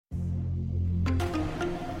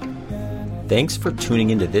Thanks for tuning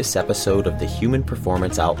into this episode of the Human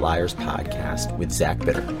Performance Outliers podcast with Zach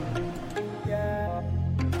Bitter.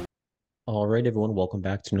 All right, everyone, welcome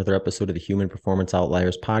back to another episode of the Human Performance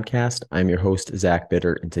Outliers podcast. I'm your host, Zach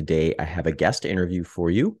Bitter, and today I have a guest interview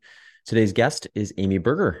for you. Today's guest is Amy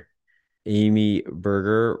Berger. Amy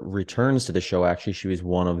Berger returns to the show. Actually, she was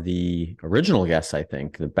one of the original guests, I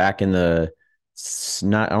think, back in the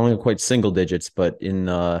not only quite single digits, but in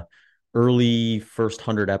the early first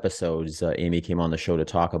 100 episodes. Amy came on the show to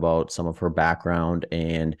talk about some of her background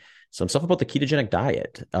and some stuff about the ketogenic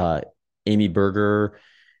diet. Amy Berger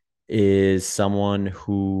is someone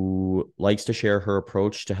who likes to share her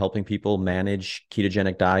approach to helping people manage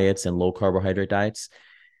ketogenic diets and low carbohydrate diets.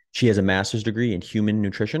 She has a master's degree in human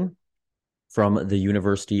nutrition from the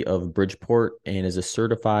University of Bridgeport and is a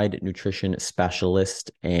certified nutrition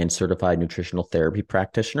specialist and certified nutritional therapy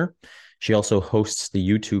practitioner. She also hosts the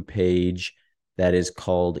YouTube page that is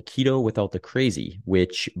called Keto Without the Crazy,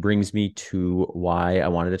 which brings me to why I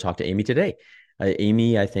wanted to talk to Amy today.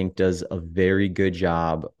 Amy, I think, does a very good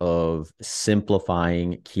job of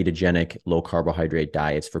simplifying ketogenic low carbohydrate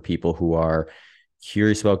diets for people who are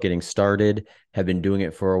curious about getting started, have been doing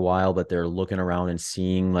it for a while, but they're looking around and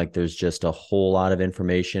seeing like there's just a whole lot of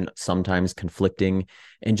information, sometimes conflicting,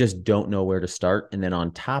 and just don't know where to start. And then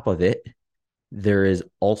on top of it, there is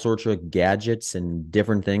all sorts of gadgets and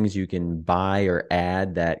different things you can buy or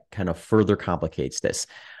add that kind of further complicates this.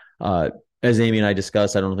 As Amy and I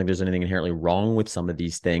discussed, I don't think there's anything inherently wrong with some of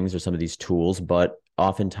these things or some of these tools, but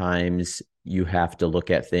oftentimes you have to look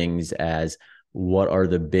at things as what are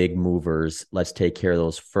the big movers? Let's take care of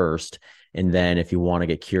those first. And then if you want to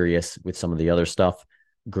get curious with some of the other stuff,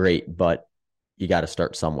 great, but you got to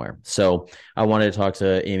start somewhere. So I wanted to talk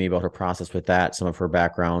to Amy about her process with that, some of her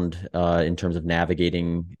background in terms of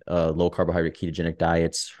navigating low carbohydrate ketogenic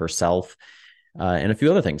diets herself, and a few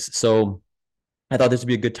other things. So I thought this would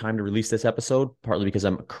be a good time to release this episode, partly because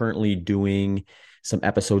I'm currently doing some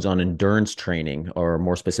episodes on endurance training, or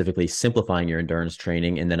more specifically, simplifying your endurance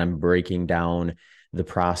training. And then I'm breaking down the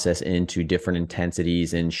process into different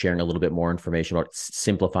intensities and sharing a little bit more information about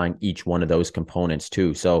simplifying each one of those components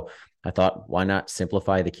too. So I thought, why not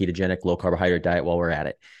simplify the ketogenic low carbohydrate diet while we're at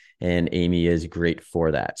it? And Amy is great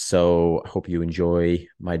for that. So I hope you enjoy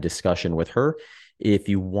my discussion with her. If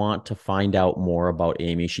you want to find out more about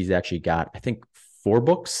Amy, she's actually got, I think, 4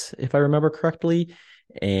 books, if I remember correctly,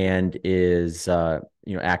 and is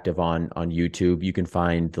active on YouTube. You can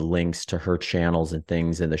find the links to her channels and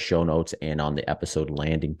things in the show notes and on the episode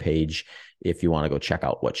landing page if you want to go check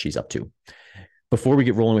out what she's up to. Before we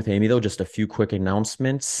get rolling with Amy, though, just a few quick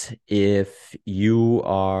announcements. If you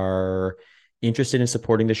are interested in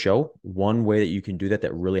supporting the show, one way that you can do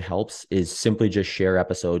that really helps is simply just share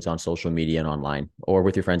episodes on social media and online or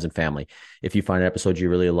with your friends and family. If you find an episode you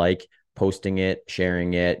really like, posting it,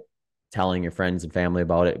 sharing it, telling your friends and family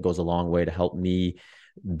about it goes a long way to help me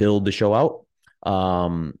build the show out.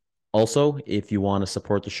 Also, if you want to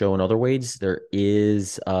support the show in other ways, there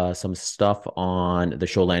is some stuff on the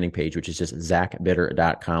show landing page, which is just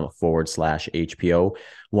zachbitter.com/HPO.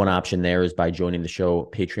 One option there is by joining the show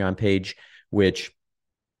Patreon page, which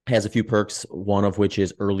has a few perks, one of which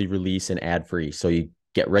is early release and ad-free. So you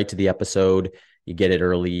get right to the episode. You get it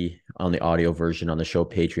early on the audio version on the show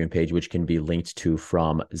Patreon page, which can be linked to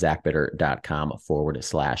from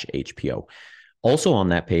zachbitter.com/HPO. Also on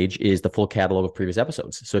that page is the full catalog of previous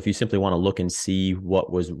episodes. So if you simply want to look and see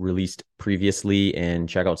what was released previously and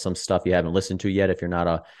check out some stuff you haven't listened to yet, if you're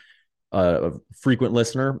not a frequent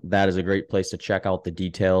listener, that is a great place to check out the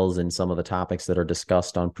details and some of the topics that are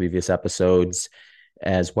discussed on previous episodes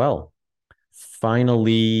as well.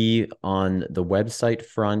 Finally, on the website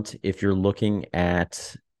front, if you're looking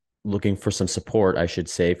for some support, I should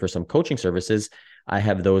say, for some coaching services, I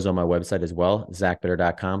have those on my website as well,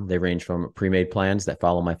 zachbitter.com. They range from pre-made plans that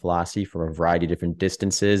follow my philosophy for a variety of different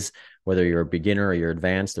distances, whether you're a beginner or you're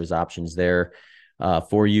advanced, there's options there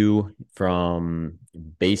for you, from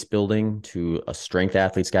base building to a strength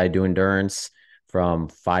athlete's guide to endurance, from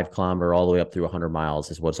 5 kilometer all the way up through 100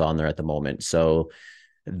 miles is what's on there at the moment. So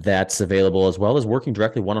that's available, as well as working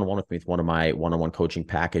directly one-on-one with me with one of my one-on-one coaching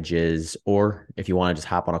packages. Or if you want to just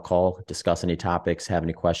hop on a call, discuss any topics, have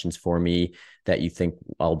any questions for me that you think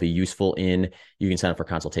I'll be useful in, you can sign up for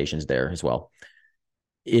consultations there as well.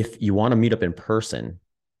 If you want to meet up in person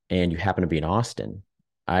and you happen to be in Austin,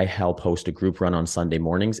 I help host a group run on Sunday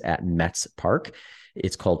mornings at Metz Park.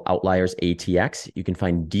 It's called Outliers ATX. You can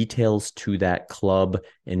find details to that club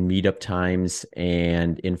and meetup times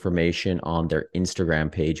and information on their Instagram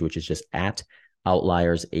page, which is just at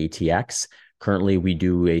Outliers ATX. Currently, we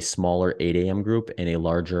do a smaller 8 a.m. group and a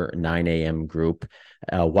larger 9 a.m. group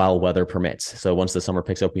while weather permits. So once the summer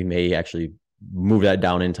picks up, we may actually move that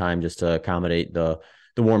down in time just to accommodate the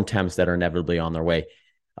warm temps that are inevitably on their way.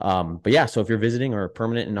 But yeah, so if you're visiting or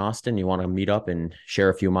permanent in Austin, you want to meet up and share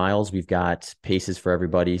a few miles, we've got paces for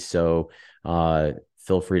everybody. So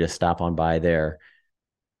feel free to stop on by there.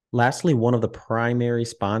 Lastly, one of the primary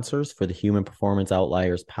sponsors for the Human Performance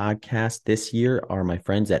Outliers podcast this year are my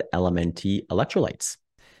friends at LMNT Electrolytes.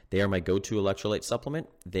 They are my go-to electrolyte supplement.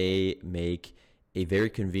 They make a very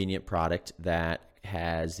convenient product that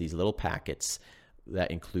has these little packets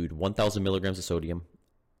that include 1,000 milligrams of sodium,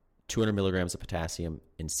 200 milligrams of potassium,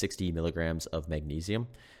 and 60 milligrams of magnesium.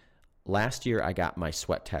 Last year, I got my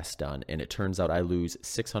sweat test done, and it turns out I lose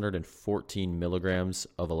 614 milligrams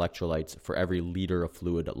of electrolytes for every liter of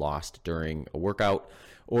fluid lost during a workout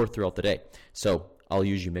or throughout the day. So I'll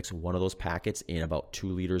usually mix one of those packets in about 2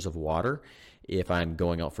 liters of water if I'm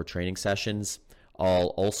going out for training sessions.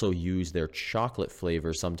 I'll also use their chocolate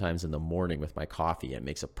flavor sometimes in the morning with my coffee. It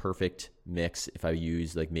makes a perfect mix if I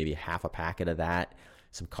use like maybe half a packet of that,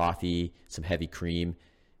 some coffee, some heavy cream.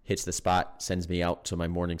 Hits the spot, sends me out to my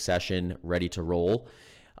morning session, ready to roll.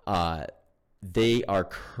 They are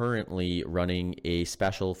currently running a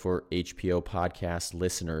special for HPO podcast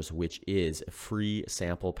listeners, which is a free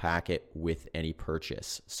sample packet with any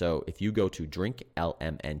purchase. So if you go to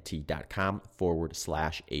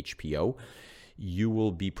drinklmnt.com/HPO, you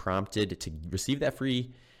will be prompted to receive that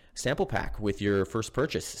free sample pack with your first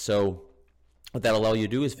purchase. So what that'll allow you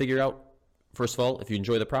to do is figure out, first of all, if you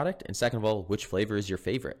enjoy the product, and second of all, which flavor is your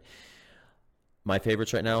favorite. My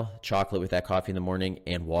favorites right now, chocolate with that coffee in the morning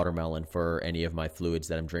and watermelon for any of my fluids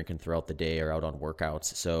that I'm drinking throughout the day or out on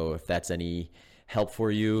workouts. So if that's any help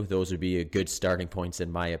for you, those would be a good starting points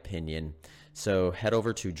in my opinion. So head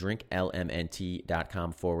over to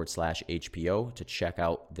drinklmnt.com/HPO to check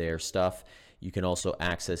out their stuff. You can also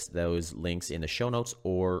access those links in the show notes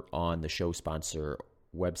or on the show sponsor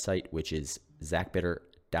website, which is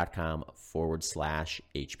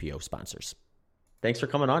zachbitter.com/HPO sponsors. Thanks for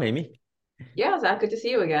coming on, Amy. Yeah, Zach, good to see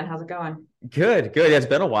you again. How's it going? Good, good. It's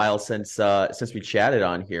been a while since we chatted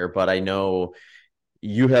on here, but I know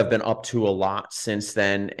you have been up to a lot since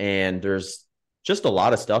then, and there's just a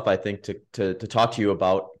lot of stuff I think to talk to you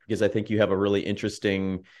about, because I think you have a really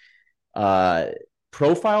interesting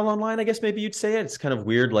profile online, I guess maybe you'd say it. It's kind of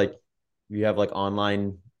weird, like you have like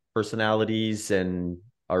online personalities and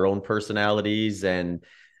our own personalities, and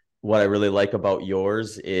what I really like about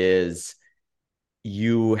yours is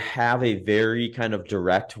you have a very kind of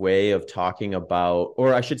direct way of talking about,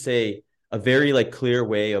 or I should say a very like clear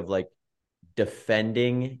way of like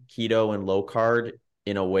defending keto and low carb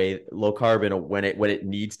in a when it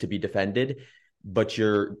needs to be defended, but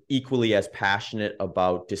you're equally as passionate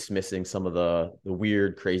about dismissing some of the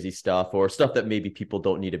weird, crazy stuff or stuff that maybe people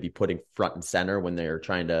don't need to be putting front and center when they're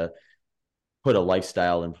trying to put a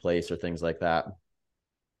lifestyle in place or things like that.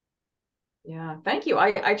 Yeah, thank you.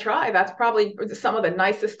 I try. That's probably some of the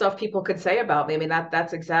nicest stuff people could say about me. I mean,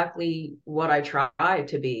 that's exactly what I try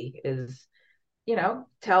to be is, tell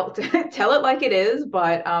tell it like it is,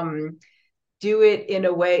 but do it in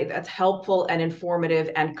a way that's helpful and informative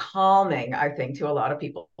and calming, I think, to a lot of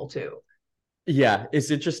people too. Yeah, it's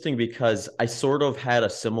interesting because I sort of had a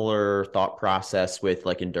similar thought process with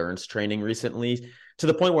like endurance training recently, to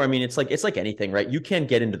the point where I mean it's like anything, right? You can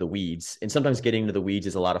get into the weeds, and sometimes getting into the weeds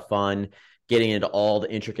is a lot of fun. Getting into all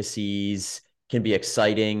the intricacies can be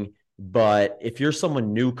exciting, but if you're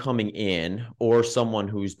someone new coming in or someone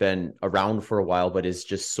who's been around for a while but is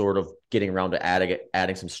just sort of getting around to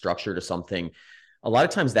adding some structure to something, a lot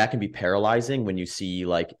of times that can be paralyzing when you see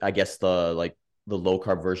like I guess the low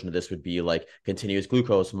carb version of this would be like continuous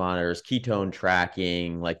glucose monitors, ketone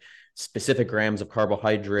tracking, like specific grams of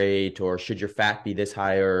carbohydrate, or should your fat be this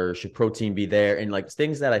high or should protein be there? And like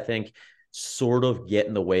things that I think sort of get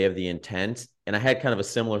in the way of the intent. And I had kind of a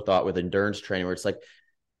similar thought with endurance training where it's like,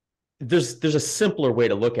 there's a simpler way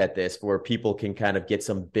to look at this where people can kind of get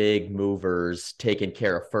some big movers taken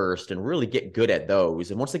care of first and really get good at those.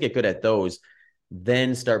 And once they get good at those,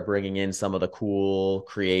 then start bringing in some of the cool,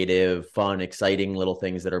 creative, fun, exciting little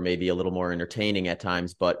things that are maybe a little more entertaining at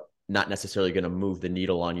times, but not necessarily going to move the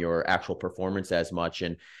needle on your actual performance as much.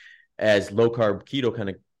 And as low carb keto kind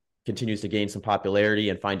of continues to gain some popularity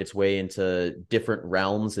and find its way into different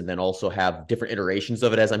realms, and then also have different iterations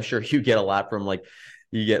of it, as I'm sure you get a lot from like,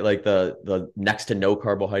 you get like the next to no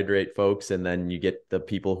carbohydrate folks, and then you get the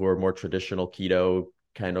people who are more traditional keto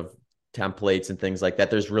kind of templates and things like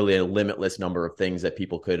that. There's really a limitless number of things that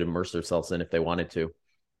people could immerse themselves in if they wanted to.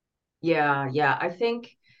 Yeah, yeah. I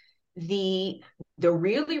think the the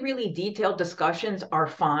really, really detailed discussions are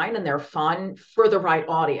fine and they're fun for the right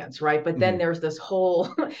audience, right? But then Hmm. there's this whole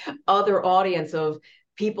other audience of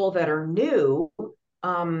people that are new,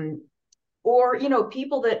 um, or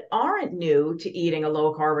people that aren't new to eating a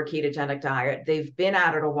low carb or ketogenic diet. They've been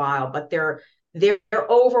at it a while, but they're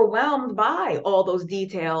overwhelmed by all those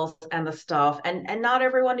details and the stuff, and not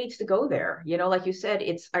everyone needs to go there. Like you said,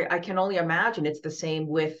 I can only imagine it's the same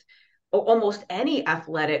with almost any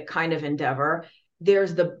athletic kind of endeavor.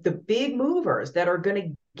 There's the big movers that are going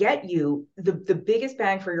to get you the biggest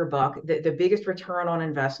bang for your buck, the biggest return on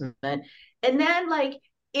investment. And then, like,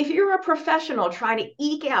 if you're a professional trying to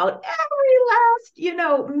eke out every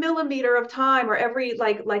last, millimeter of time, or every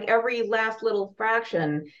like every last little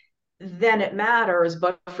fraction, then it matters.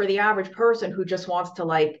 But for the average person who just wants to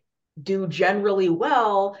like do generally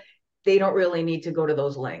well, they don't really need to go to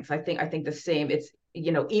those lengths. I think the same. It's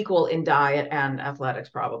equal in diet and athletics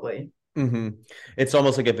probably. Hmm. It's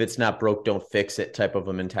almost like if it's not broke, don't fix it type of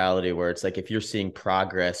a mentality where it's like if you're seeing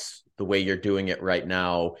progress the way you're doing it right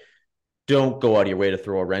now, don't go out of your way to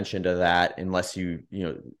throw a wrench into that unless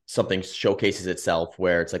something showcases itself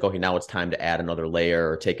where it's like, okay, now it's time to add another layer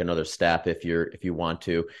or take another step if you want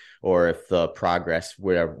to, or if the progress,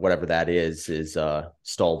 whatever that is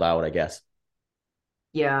stalled out, I guess.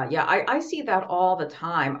 Yeah, yeah, I see that all the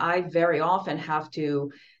time. I very often have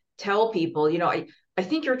to tell people, I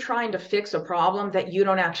think you're trying to fix a problem that you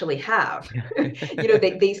don't actually have.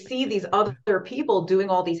 They see these other people doing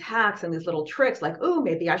all these hacks and these little tricks, like, oh,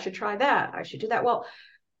 maybe I should try that. I should do that. Well,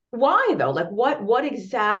 why though? Like, what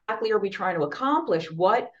exactly are we trying to accomplish?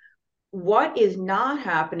 What is not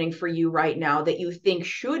happening for you right now that you think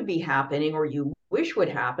should be happening or you wish would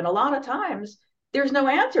happen? A lot of times there's no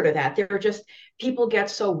answer to that. They're just, people get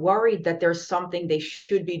so worried that there's something they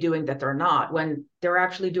should be doing that they're not, when they're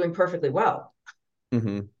actually doing perfectly well.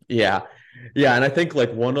 Hmm. Yeah. Yeah. And I think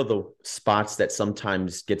like one of the spots that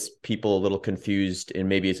sometimes gets people a little confused and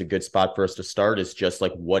maybe it's a good spot for us to start is just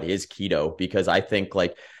like, what is keto? Because I think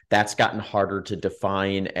like that's gotten harder to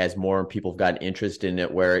define as more people have gotten interested in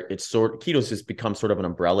it, where keto's just become sort of an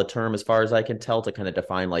umbrella term as far as I can tell to kind of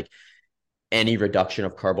define like any reduction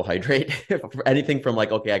of carbohydrate, anything from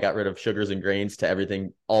like, okay, I got rid of sugars and grains to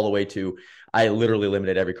everything all the way to I literally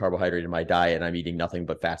limited every carbohydrate in my diet and I'm eating nothing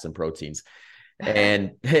but fats and proteins.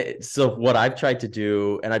 And so what I've tried to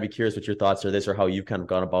do, and I'd be curious what your thoughts are this or how you've kind of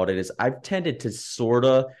gone about it, is I've tended to sort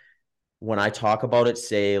of, when I talk about it,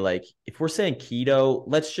 say like, if we're saying keto,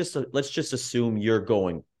 let's just assume you're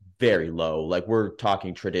going very low. Like we're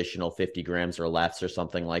talking traditional 50 grams or less or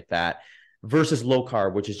something like that versus low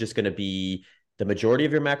carb, which is just going to be the majority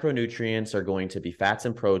of your macronutrients are going to be fats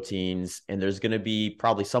and proteins, and there's going to be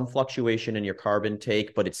probably some fluctuation in your carb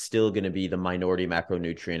intake, but it's still going to be the minority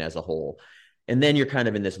macronutrient as a whole. And then you're kind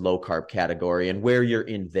of in this low carb category. And where you're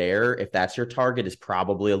in there, if that's your target, is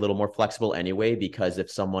probably a little more flexible anyway, because if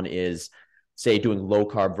someone is, say, doing low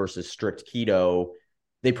carb versus strict keto,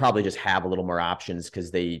 they probably just have a little more options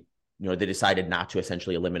because they decided not to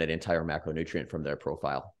essentially eliminate entire macronutrient from their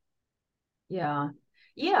profile. Yeah.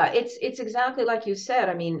 Yeah, it's exactly like you said.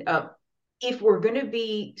 I mean, if we're going to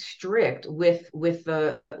be strict with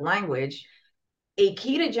the language, a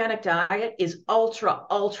ketogenic diet is ultra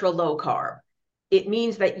low carb. It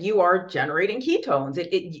means that you are generating ketones.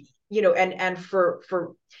 And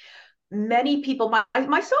for many people,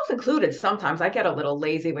 myself included, sometimes I get a little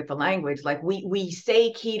lazy with the language. Like we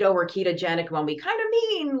say keto or ketogenic when we kind of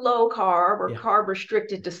mean low carb or Yeah. carb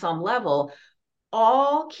restricted to some level.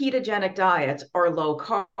 All ketogenic diets are low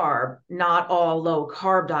carb. Not all low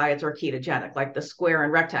carb diets are ketogenic, like the square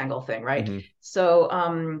and rectangle thing, right? Mm-hmm.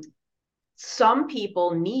 So some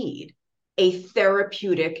people need a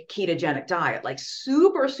therapeutic ketogenic diet, like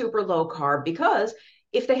super, super low carb, because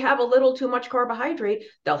if they have a little too much carbohydrate,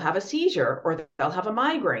 they'll have a seizure or they'll have a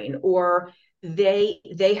migraine, or they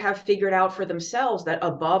have figured out for themselves that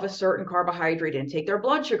above a certain carbohydrate intake, their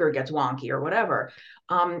blood sugar gets wonky or whatever.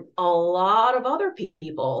 A lot of other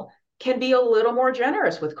people can be a little more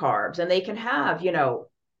generous with carbs, and they can have,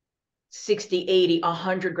 60, 80,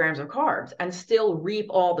 100 grams of carbs and still reap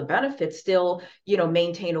all the benefits, still,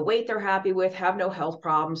 maintain a weight they're happy with, have no health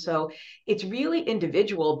problems. So it's really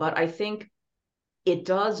individual, but I think it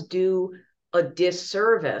does do a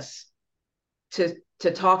disservice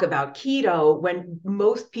to talk about keto when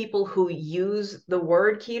most people who use the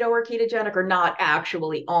word keto or ketogenic are not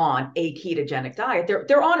actually on a ketogenic diet.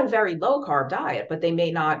 They're on a very low carb diet, but they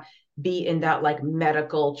may not be in that like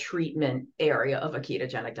medical treatment area of a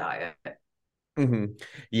ketogenic diet. Mm-hmm.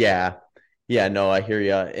 Yeah. Yeah, no, I hear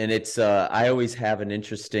you. And it's I always have an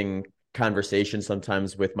interesting conversation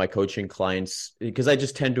sometimes with my coaching clients because I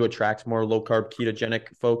just tend to attract more low carb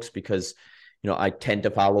ketogenic folks because I tend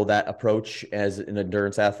to follow that approach as an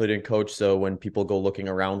endurance athlete and coach. So when people go looking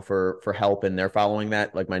around for help and they're following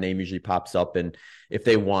that, like my name usually pops up. And if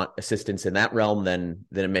they want assistance in that realm, then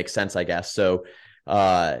it makes sense, I guess. So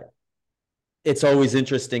uh, it's always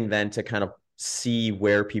interesting then to kind of see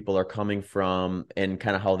where people are coming from and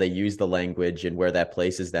kind of how they use the language and where that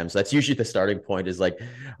places them. So that's usually the starting point is like,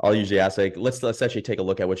 I'll usually ask like, let's actually take a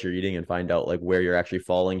look at what you're eating and find out like where you're actually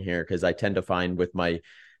falling here. Cause I tend to find with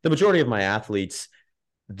the majority of my athletes,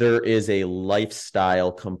 there is a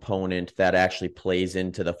lifestyle component that actually plays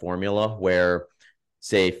into the formula where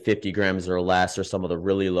say 50 grams or less, or some of the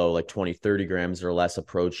really low, like 20, 30 grams or less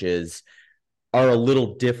approaches are a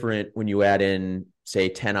little different when you add in, say,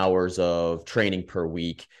 10 hours of training per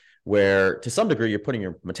week, where to some degree you're putting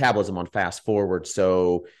your metabolism on fast forward.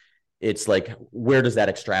 So it's like, where does that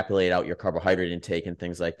extrapolate out your carbohydrate intake and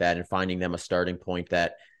things like that, and finding them a starting point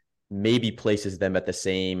that maybe places them at the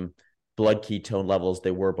same blood ketone levels they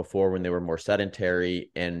were before when they were more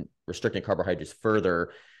sedentary and restricting carbohydrates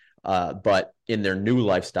further. But in their new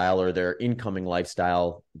lifestyle or their incoming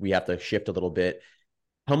lifestyle, we have to shift a little bit.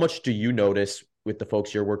 How much do you notice with the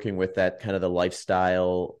folks you're working with that kind of the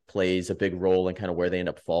lifestyle plays a big role in kind of where they end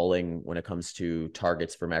up falling when it comes to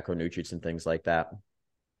targets for macronutrients and things like that?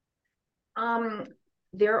 Um,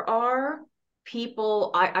 there are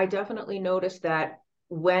people, I definitely notice that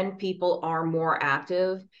when people are more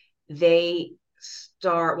active, they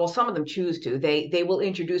start, well, some of them choose to, they will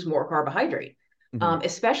introduce more carbohydrate. Mm-hmm.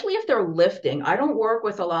 Especially if they're lifting. I don't work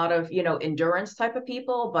with a lot of, endurance type of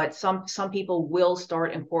people, but some people will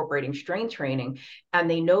start incorporating strength training,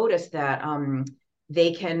 and they notice that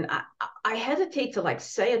they can. I hesitate to like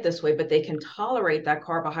say it this way, but they can tolerate that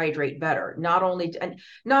carbohydrate better. Not only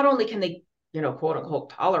can they, quote unquote,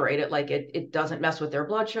 tolerate it, like it doesn't mess with their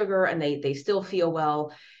blood sugar, and they still feel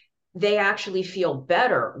well. They actually feel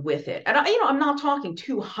better with it. And I'm not talking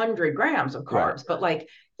 200 grams of Right. carbs, but like,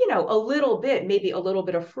 a little bit, maybe a little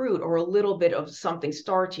bit of fruit or a little bit of something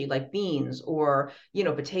starchy like beans or,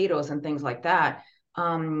 potatoes and things like that.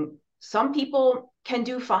 Some people can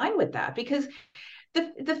do fine with that, because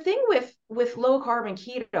the thing with low carb and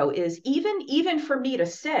keto is, even for me to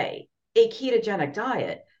say a ketogenic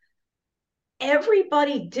diet,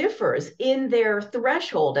 everybody differs in their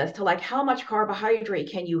threshold as to like how much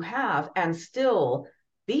carbohydrate can you have and still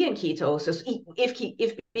be in ketosis,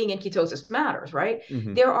 if being in ketosis matters, right?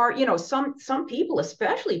 Mm-hmm. There are, some people,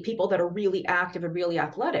 especially people that are really active and really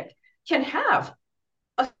athletic, can have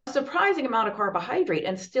a surprising amount of carbohydrate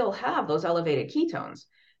and still have those elevated ketones.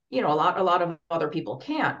 A lot of other people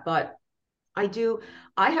can't, but I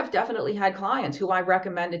have definitely had clients who I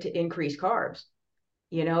recommended to increase carbs.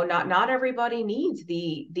 Not everybody needs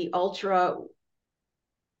the ultra.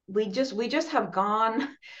 We just have gone,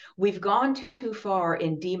 we've gone too far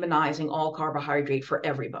in demonizing all carbohydrate for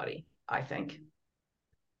everybody, I think.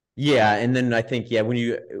 Yeah, and then I think when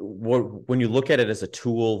you look at it as a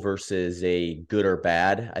tool versus a good or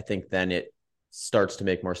bad, I think then it starts to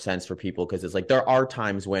make more sense for people, because it's like there are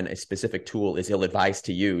times when a specific tool is ill-advised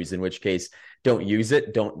to use, in which case don't use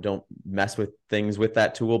it, don't mess with things with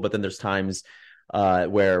that tool. But then there's times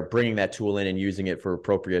where bringing that tool in and using it for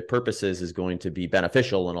appropriate purposes is going to be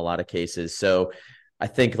beneficial in a lot of cases. So I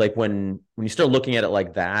think like when you start looking at it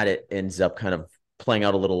like that, it ends up kind of playing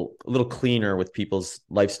out a little cleaner with people's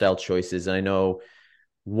lifestyle choices. And I know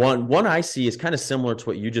one I see is kind of similar to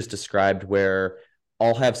what you just described, where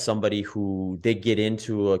I'll have somebody who they get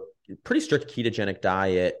into a pretty strict ketogenic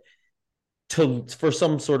diet for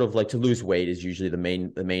some sort of like to lose weight is usually the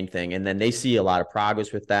main thing. And then they see a lot of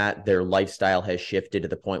progress with that. Their lifestyle has shifted to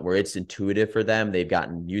the point where it's intuitive for them. They've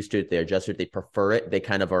gotten used to it. They adjusted. They prefer it. They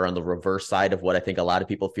kind of are on the reverse side of what I think a lot of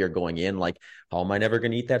people fear going in, like, how am I never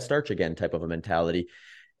going to eat that starch again type of a mentality.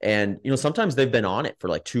 And, sometimes they've been on it for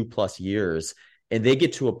like 2+ years, and they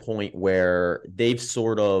get to a point where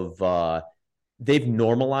they've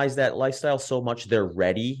normalized that lifestyle so much they're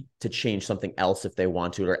ready to change something else if they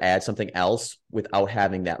want to, or add something else without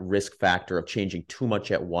having that risk factor of changing too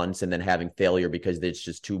much at once and then having failure because it's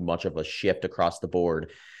just too much of a shift across the board.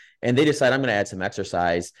 And they decide, I'm going to add some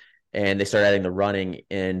exercise, and they start adding the running,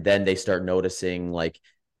 and then they start noticing like,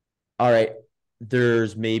 all right,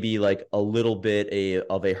 there's maybe like a little bit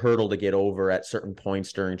of a hurdle to get over at certain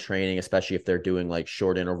points during training, especially if they're doing like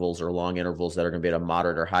short intervals or long intervals that are going to be at a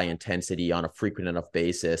moderate or high intensity on a frequent enough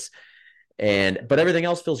basis. But everything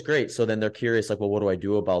else feels great. So then they're curious, like, well, what do I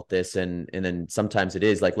do about this? And then sometimes it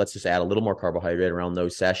is like, let's just add a little more carbohydrate around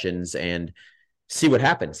those sessions and see what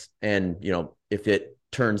happens. And, if it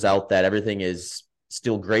turns out that everything is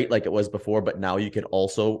still great like it was before, but now you can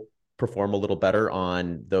also perform a little better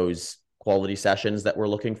on those quality sessions that we're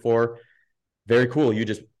looking for. Very cool. You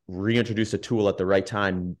just reintroduce a tool at the right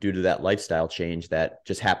time due to that lifestyle change that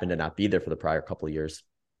just happened to not be there for the prior couple of years.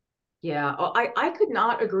 Yeah, I could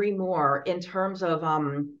not agree more in terms of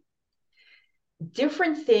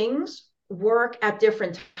different things work at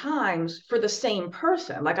different times for the same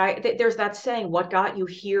person. Like there's that saying, what got you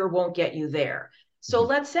here won't get you there. So Mhm.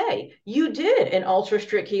 let's say you did an ultra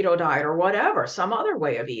strict keto diet or whatever, some other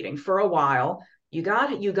way of eating for a while. You got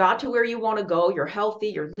to where you want to go. You're healthy,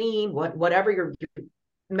 you're lean, whatever your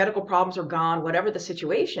medical problems are gone, whatever the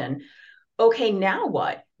situation. Okay, now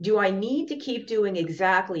what? Do I need to keep doing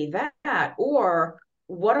exactly that? Or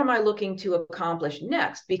what am I looking to accomplish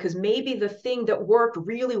next? Because maybe the thing that worked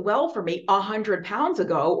really well for me 100 pounds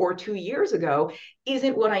ago or 2 years ago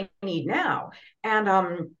isn't what I need now.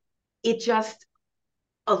 And it just,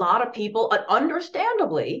 a lot of people,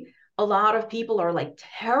 understandably, a lot of people are like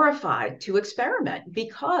terrified to experiment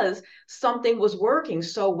because something was working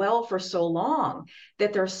so well for so long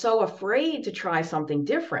that they're so afraid to try something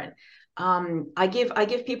different. I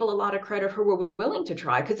give people a lot of credit who were willing to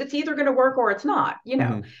try because it's either going to work or it's not, you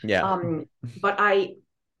know. Yeah. But I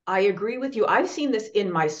agree with you. I've seen this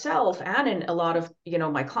in myself and in a lot of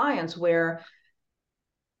my clients where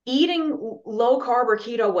eating low carb or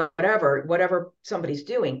keto, whatever somebody's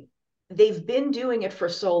doing, they've been doing it for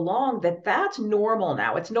so long that that's normal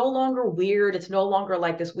now. It's no longer weird. It's no longer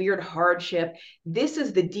like this weird hardship. This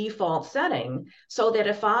is the default setting. So that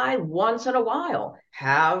if I once in a while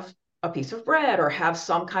have a piece of bread or have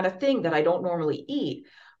some kind of thing that I don't normally eat,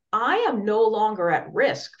 I am no longer at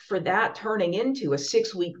risk for that turning into a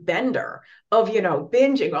 6 week bender of,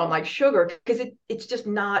 binging on like sugar because it's just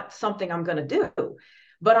not something I'm going to do.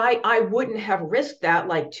 But I wouldn't have risked that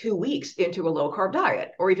like 2 weeks into a low carb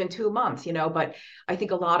diet or even 2 months, But I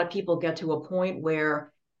think a lot of people get to a point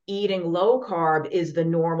where eating low carb is the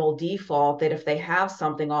normal default, that if they have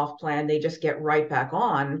something off plan, they just get right back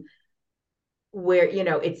on, where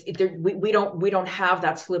we don't have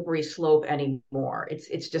that slippery slope anymore.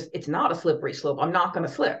 It's not a slippery slope. I'm not going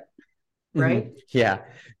to slip, right? Yeah.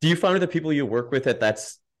 Do you find with the people you work with that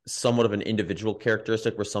that's somewhat of an individual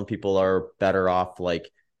characteristic where some people are better off like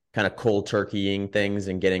kind of cold turkeying things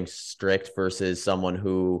and getting strict versus someone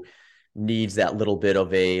who needs that little bit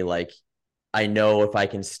of a like, I know if I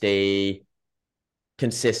can stay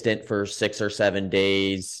consistent for 6 or 7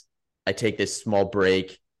 days, I take this small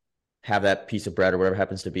break, have that piece of bread or whatever it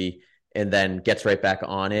happens to be, and then gets right back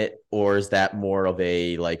on it? Or is that more of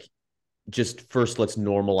a like, just first let's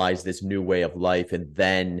normalize this new way of life and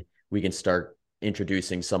then we can start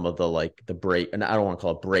introducing some of the like the break, and I don't want to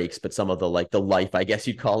call it breaks, but some of the like the life, I guess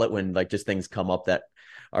you'd call it, when like just things come up that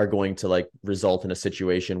are going to like result in a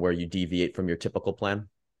situation where you deviate from your typical plan?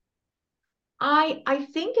 I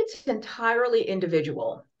think it's entirely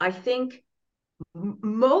individual. I think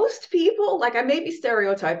most people, like, I may be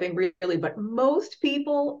stereotyping really, but most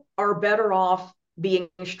people are better off being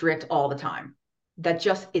strict all the time. It's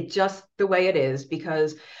just the way it is.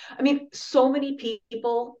 Because I mean, so many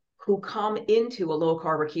people who come into a low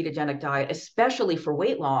carb or ketogenic diet, especially for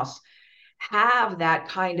weight loss, have that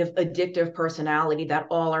kind of addictive personality, that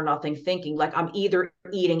all or nothing thinking. Like, I'm either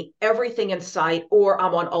eating everything in sight or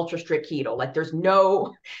I'm on ultra strict keto. Like, there's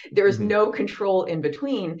Mm-hmm. no control in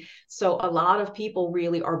between. So a lot of people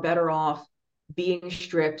really are better off being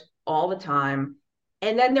strict all the time.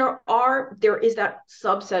 And then there is that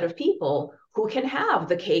subset of people who can have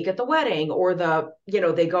the cake at the wedding, or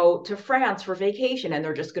they go to France for vacation and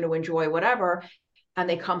they're just going to enjoy whatever, and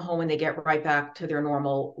they come home and they get right back to their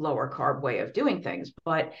normal lower carb way of doing things.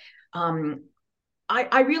 But um,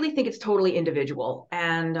 I really think it's totally individual.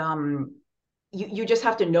 And you just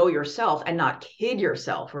have to know yourself and not kid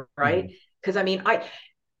yourself, Mm-hmm. right? Because I mean, I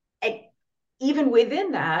even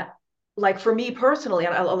within that, like for me personally,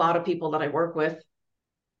 and a lot of people that I work with,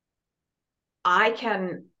 I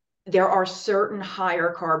can, there are certain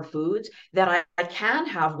higher carb foods that I can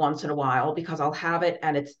have once in a while because I'll have it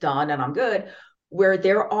and it's done and I'm good. Where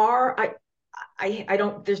there are, I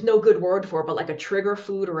don't, there's no good word for it, but like a trigger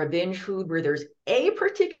food or a binge food, where there's a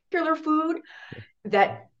particular food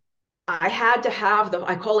that I had to have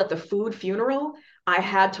I call it the food funeral. I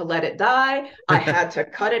had to let it die. I had to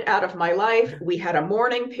cut it out of my life. We had a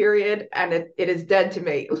mourning period and it is dead to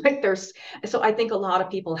me. So I think a lot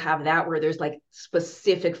of people have that, where there's like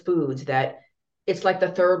specific foods that it's like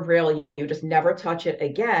the third rail. You just never touch it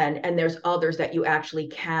again. And there's others that you actually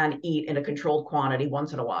can eat in a controlled quantity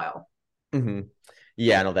once in a while. Mm-hmm.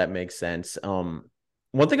 Yeah, no, that makes sense. One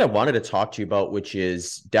thing I wanted to talk to you about, which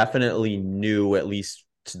is definitely new, at least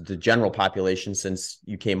to the general population since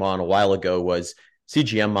you came on a while ago was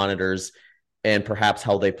CGM monitors and perhaps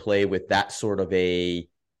how they play with that sort of a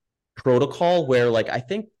protocol where like I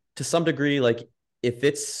think to some degree like if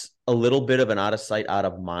it's a little bit of an out of sight out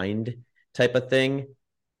of mind type of thing,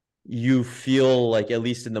 you feel like at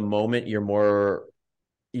least in the moment you're more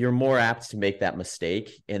apt to make that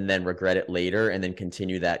mistake and then regret it later and then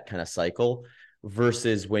continue that kind of cycle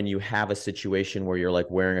versus when you have a situation where you're like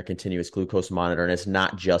wearing a continuous glucose monitor and it's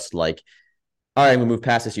not just like, all right, I'm gonna move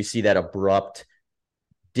past this. You see that abrupt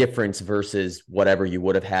difference versus whatever you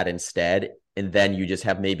would have had instead. And then you just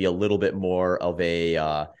have maybe a little bit more of a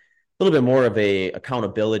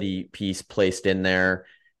accountability piece placed in there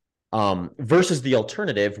versus the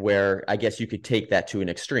alternative where I guess you could take that to an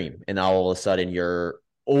extreme and all of a sudden you're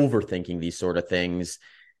overthinking these sort of things.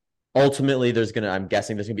 Ultimately, I'm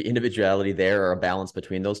guessing there's gonna be individuality there or a balance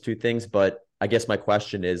between those two things. But I guess my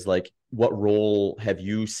question is like, what role have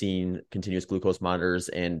you seen continuous glucose monitors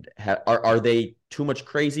and are they too much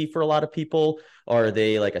crazy for a lot of people? Or are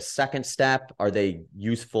they like a second step? Are they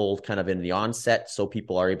useful kind of in the onset so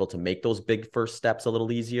people are able to make those big first steps a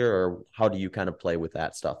little easier? Or how do you kind of play with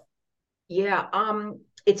that stuff? Yeah,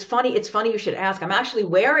 it's funny. It's funny you should ask. I'm actually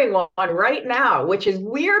wearing one right now, which is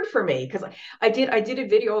weird for me because I did a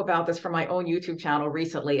video about this for my own YouTube channel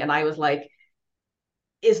recently, and I was like,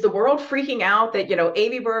 is the world freaking out that,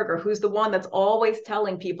 Amy Berger, who's the one that's always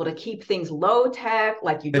telling people to keep things low tech,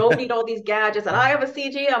 like you don't need all these gadgets, and I have a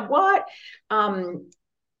CGM, what?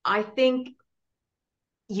 I think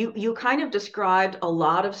you kind of described a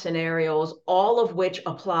lot of scenarios, all of which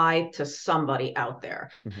apply to somebody out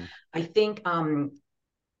there. Mm-hmm. I think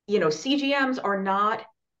CGMs are not,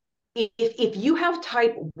 if you have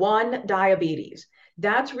type 1 diabetes,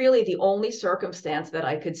 that's really the only circumstance that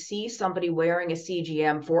I could see somebody wearing a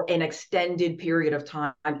CGM for an extended period of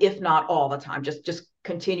time, if not all the time, just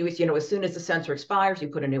continuous, as soon as the sensor expires, you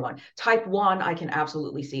put a new one. Type 1, I can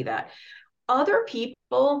absolutely see that. Other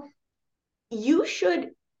people, you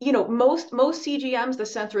should, most CGMs, the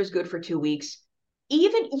sensor is good for 2 weeks.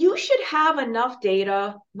 Even you should have enough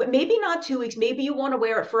data, but maybe not 2 weeks. Maybe you want to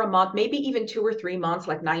wear it for a month, maybe even 2 or 3 months,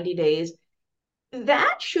 like 90 days.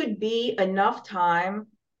 That should be enough time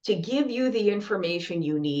to give you the information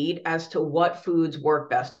you need as to what foods work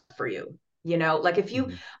best for you. Like if you,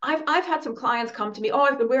 Mm-hmm. I've had some clients come to me, oh,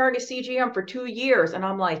 I've been wearing a CGM for 2 years. And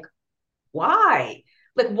I'm like, why?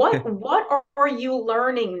 Like, what are you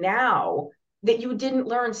learning now that you didn't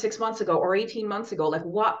learn 6 months ago or 18 months ago? Like,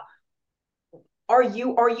 what are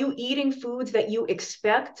you eating foods that you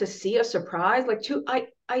expect to see a surprise? Like,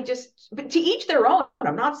 but to each their own.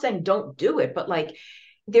 I'm not saying don't do it, but like,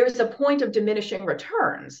 there's a point of diminishing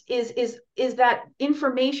returns. Is that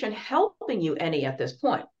information helping you any at this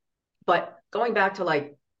point? But going back to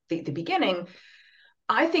like the beginning,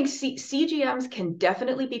 I think CGMs can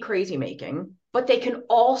definitely be crazy making, but they can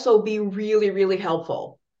also be really, really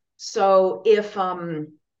helpful. So if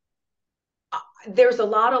there's a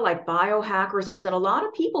lot of like biohackers and a lot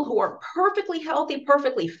of people who are perfectly healthy,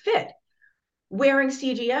 perfectly fit, wearing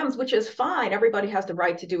CGMs, which is fine. Everybody has the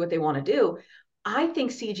right to do what they want to do. I think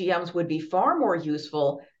CGMs would be far more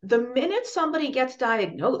useful the minute somebody gets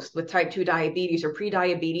diagnosed with type 2 diabetes or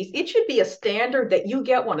prediabetes. It should be a standard that you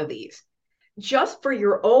get one of these just for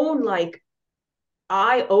your own like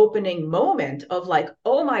eye-opening moment of like,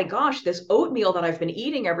 oh my gosh, this oatmeal that I've been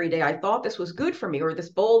eating every day, I thought this was good for me, or this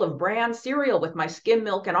bowl of bran cereal with my skim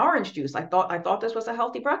milk and orange juice, I thought this was a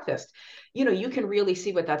healthy breakfast. You can really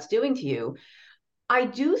see what that's doing to you. I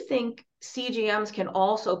do think CGMs can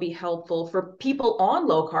also be helpful for people on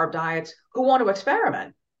low carb diets who want to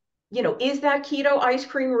experiment. Is that keto ice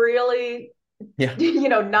cream really, Yeah.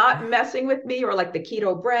 not messing with me, or like the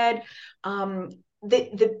keto bread?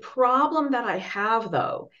 The problem that I have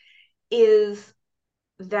though is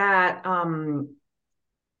that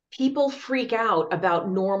people freak out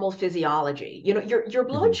about normal physiology. Your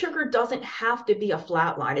blood Mm-hmm. sugar doesn't have to be a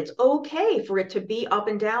flat line. It's okay for it to be up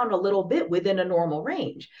and down a little bit within a normal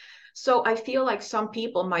range. So I feel like some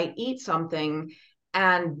people might eat something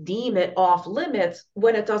and deem it off limits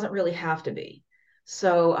when it doesn't really have to be.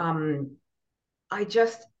 So I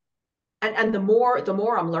just and the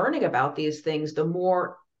more I'm learning about these things, the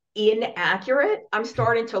more inaccurate I'm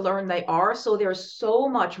starting to learn they are. So there's so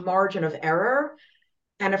much margin of error,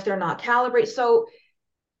 and if they're not calibrated, so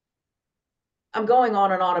I'm going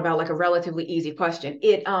on and on about like a relatively easy question.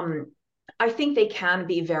 I think they can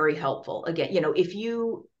be very helpful. Again, if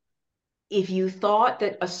you thought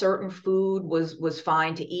that a certain food was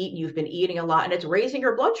fine to eat, and you've been eating a lot and it's raising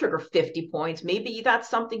your blood sugar 50 points, maybe that's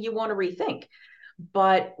something you want to rethink.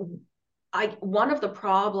 But one of the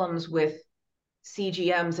problems with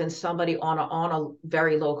CGMs in somebody on a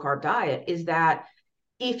very low carb diet is that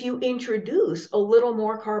if you introduce a little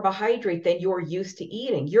more carbohydrate than you're used to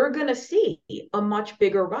eating, you're going to see a much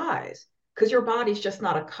bigger rise because your body's just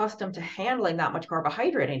not accustomed to handling that much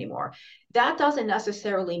carbohydrate anymore. That doesn't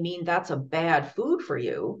necessarily mean that's a bad food for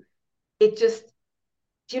you. It just,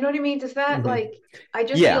 do you know what I mean? Does that Hmm. like, I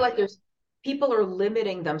just feel Yeah. like there's people are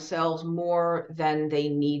limiting themselves more than they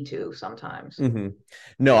need to sometimes. Hmm.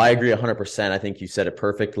 No, I agree 100%. I think you said it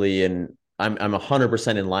perfectly. And I'm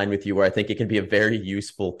 100% in line with you where I think it can be a very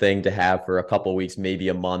useful thing to have for a couple weeks, maybe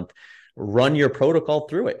a month. Run your protocol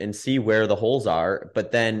through it and see where the holes are.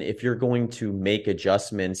 But then if you're going to make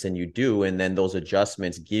adjustments and you do, and then those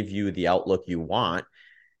adjustments give you the outlook you want,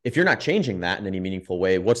 if you're not changing that in any meaningful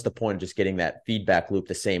way, what's the point of just getting that feedback loop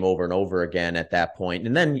the same over and over again at that point?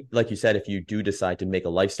 And then, like you said, if you do decide to make a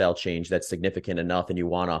lifestyle change that's significant enough and you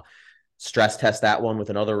want to stress test that one with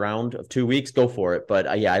another round of 2 weeks, go for it.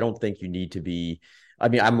 But yeah, I don't think you need to be. I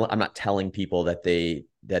mean, I'm not telling people that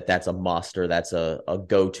that's a must or that's a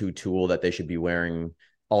go-to tool that they should be wearing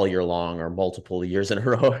all year long or multiple years in a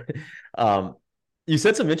row. um, you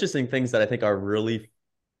said some interesting things that I think are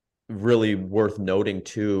really worth noting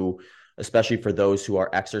too, especially for those who are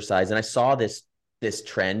exercise. And I saw this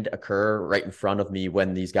trend occur right in front of me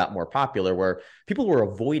when these got more popular, where people were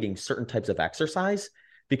avoiding certain types of exercise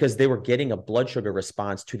because they were getting a blood sugar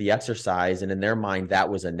response to the exercise. And in their mind, that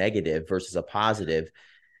was a negative versus a positive.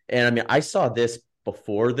 And I mean, I saw this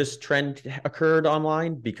before this trend occurred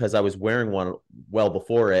online because I was wearing one well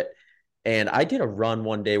before it. And I did a run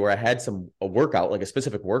one day where I had a workout, like a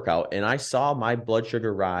specific workout, and I saw my blood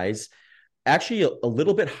sugar rise actually a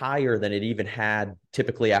little bit higher than it even had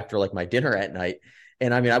typically after like my dinner at night.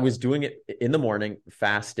 And I mean, I was doing it in the morning,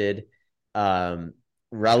 fasted, um,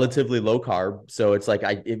 relatively low carb. So it's like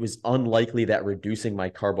it was unlikely that reducing my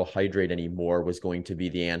carbohydrate anymore was going to be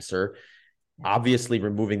the answer. Obviously,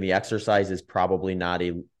 removing the exercise is probably not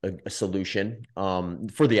a solution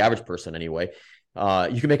for the average person anyway.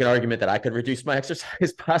 You can make an argument that I could reduce my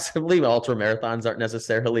exercise possibly. Ultra marathons aren't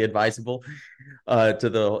necessarily advisable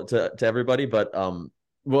to everybody, but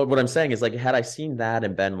what I'm saying is like, had I seen that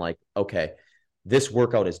and been like, okay, this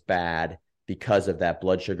workout is bad because of that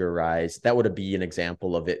blood sugar rise, that would be an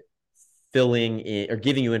example of it filling in or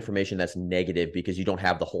giving you information that's negative because you don't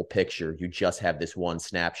have the whole picture. You just have this one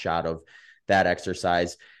snapshot of that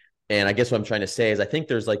exercise. And I guess what I'm trying to say is I think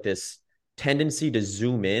there's like this tendency to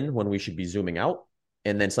zoom in when we should be zooming out.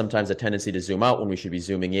 And then sometimes a tendency to zoom out when we should be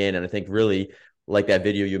zooming in. And I think really like that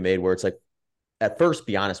video you made where it's like, at first,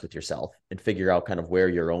 be honest with yourself and figure out kind of where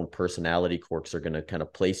your own personality quirks are going to kind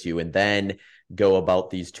of place you. And then go about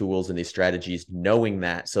these tools and these strategies, knowing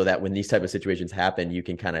that so that when these type of situations happen, you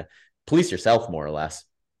can kind of police yourself more or less.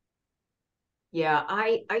 Yeah,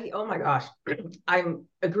 oh my gosh, I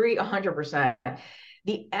agree 100%.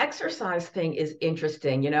 The exercise thing is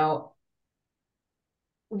interesting.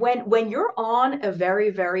 When you're on a very,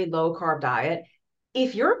 very low carb diet,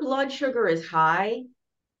 if your blood sugar is high,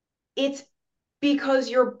 it's because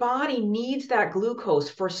your body needs that glucose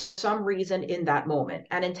for some reason in that moment.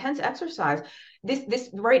 And intense exercise, this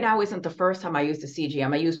right now isn't the first time I used a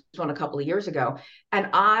CGM. I used one a couple of years ago, and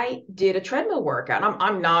I did a treadmill workout.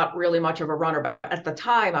 I'm not really much of a runner, but at the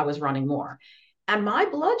time I was running more, and my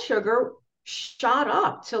blood sugar shot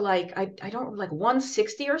up to I don't like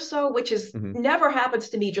 160 or so, which is Mm-hmm. never happens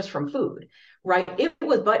to me just from food, right? It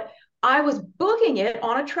was, but I was booking it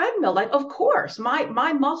on a treadmill. Like, of course,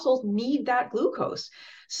 my muscles need that glucose.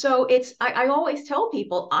 So I always tell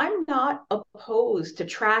people I'm not opposed to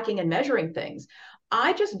tracking and measuring things.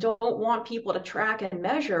 I just don't want people to track and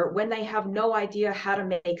measure when they have no idea how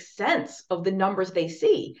to make sense of the numbers they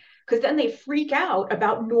see. Because then they freak out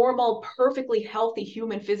about normal, perfectly healthy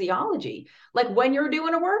human physiology. Like when you're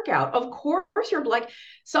doing a workout, of course, you're like,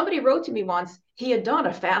 somebody wrote to me once, he had done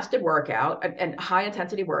a fasted workout, a high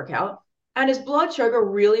intensity workout, and his blood sugar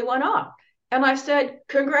really went up. And I said,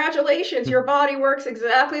 congratulations, your body works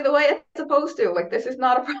exactly the way it's supposed to. Like, this is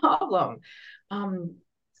not a problem. Um,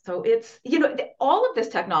 so all of this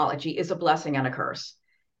technology is a blessing and a curse.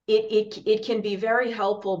 It can be very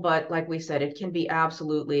helpful, but like we said, it can be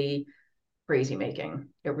absolutely crazy making.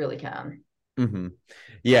 It really can. Mm-hmm.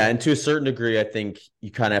 Yeah, and to a certain degree, I think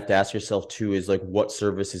you kind of have to ask yourself too, is like, what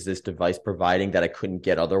service is this device providing that I couldn't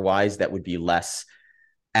get otherwise that would be less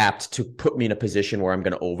apt to put me in a position where I'm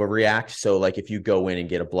going to overreact. So like if you go in and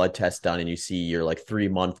get a blood test done and you see your like 3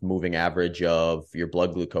 month moving average of your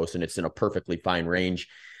blood glucose and it's in a perfectly fine range,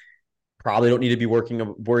 probably don't need to be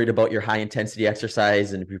worried about your high intensity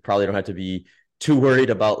exercise. And you probably don't have to be too worried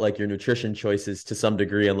about like your nutrition choices to some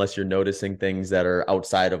degree unless you're noticing things that are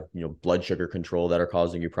outside of, blood sugar control that are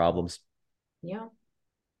causing you problems. Yeah.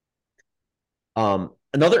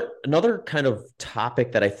 Another kind of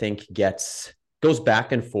topic that I think goes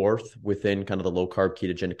back and forth within kind of the low carb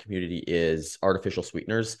ketogenic community is artificial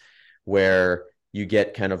sweeteners, where you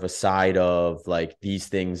get kind of a side of like these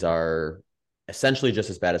things are essentially just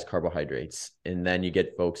as bad as carbohydrates. And then you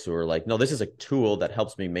get folks who are like, no, this is a tool that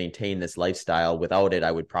helps me maintain this lifestyle. Without it,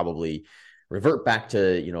 I would probably revert back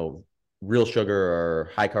to, real sugar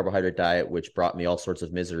or high carbohydrate diet, which brought me all sorts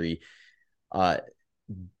of misery. Uh,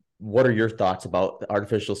 what are your thoughts about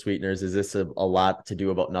artificial sweeteners? Is this a lot to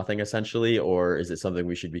do about nothing essentially, or is it something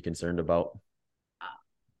we should be concerned about?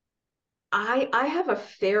 I have a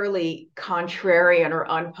fairly contrarian or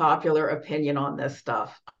unpopular opinion on this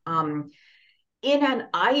stuff. In an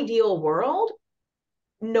ideal world,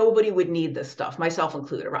 nobody would need this stuff, myself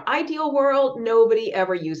included. Right? Ideal world, nobody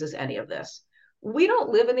ever uses any of this. We don't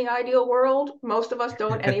live in the ideal world. Most of us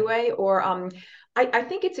don't anyway. Or I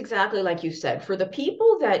think it's exactly like you said. For the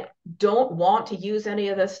people that don't want to use any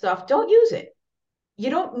of this stuff, don't use it. You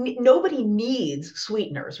don't. Nobody needs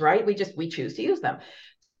sweeteners, right? We choose to use them.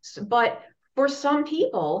 But for some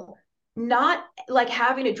people, not like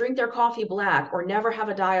having to drink their coffee black or never have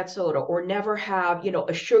a diet soda or never have,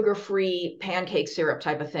 a sugar-free pancake syrup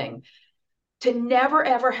type of thing. To never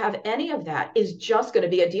ever have any of that is just going to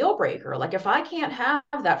be a deal breaker. Like if I can't have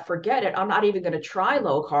that, forget it. I'm not even going to try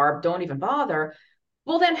low carb. Don't even bother.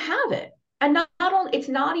 Well, then have it. And not only, it's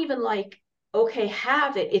not even like, okay,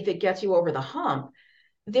 have it if it gets you over the hump.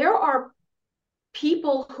 There are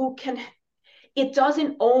people who can, it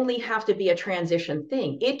doesn't only have to be a transition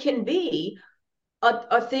thing. It can be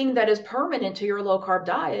a thing that is permanent to your low carb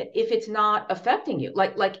diet if it's not affecting you.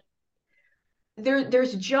 Like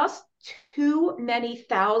there's just too many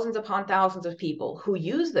thousands upon thousands of people who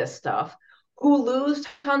use this stuff, who lose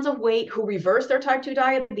tons of weight, who reverse their type 2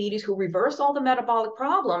 diabetes, who reverse all the metabolic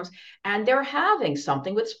problems, and they're having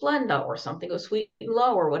something with Splenda or something with Sweet and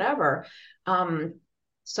Low or whatever.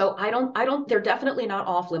 So they're definitely not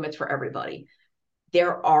off limits for everybody.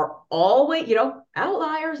 There are always,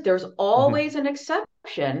 outliers. There's Mhm. always an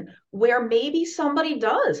exception where maybe somebody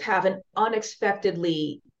does have an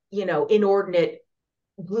unexpectedly, inordinate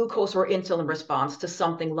glucose or insulin response to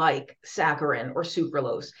something like saccharin or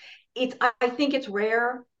sucralose. I think it's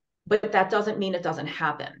rare, but that doesn't mean it doesn't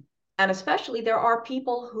happen. And especially there are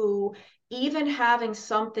people who, even having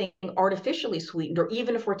something artificially sweetened, or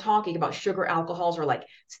even if we're talking about sugar alcohols or like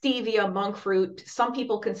stevia, monk fruit, some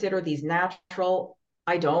people consider these natural.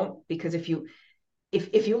 I don't, because if you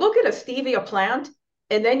look at a stevia plant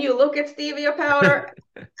and then you look at stevia powder,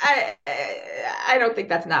 I don't think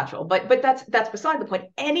that's natural, but that's beside the point.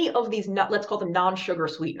 Any of these, let's call them non-sugar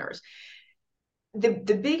sweeteners.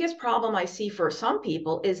 The biggest problem I see for some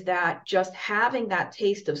people is that just having that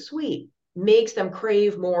taste of sweet makes them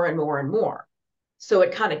crave more and more and more. So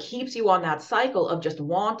it kind of keeps you on that cycle of just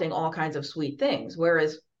wanting all kinds of sweet things.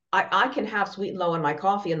 Whereas I can have Sweet and Low in my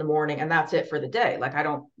coffee in the morning and that's it for the day. Like I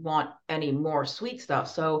don't want any more sweet stuff.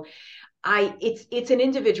 So it's an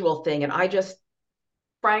individual thing. And I just,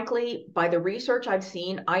 frankly, by the research I've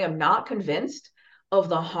seen, I am not convinced of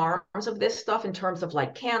the harms of this stuff in terms of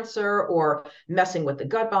like cancer or messing with the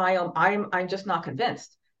gut biome. I'm just not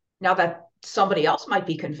convinced. Now that somebody else might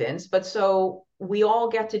be convinced, but so we all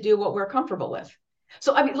get to do what we're comfortable with.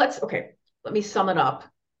 So I mean, let me sum it up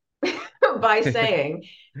by saying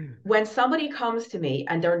when somebody comes to me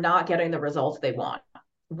and they're not getting the results they want,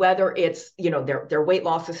 whether it's, their weight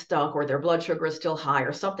loss is stuck or their blood sugar is still high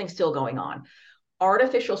or something's still going on,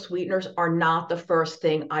 artificial sweeteners are not the first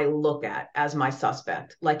thing I look at as my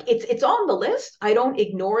suspect. Like it's on the list. I don't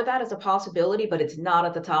ignore that as a possibility, but it's not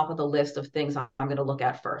at the top of the list of things I'm going to look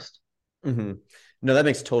at first. Mm-hmm. No, that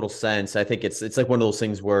makes total sense. I think it's like one of those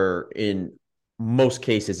things where in most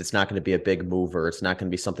cases it's not going to be a big mover. It's not going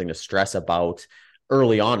to be something to stress about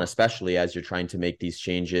early on, especially as you're trying to make these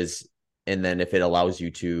changes. And then if it allows you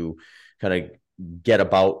to kind of get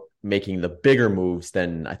about making the bigger moves,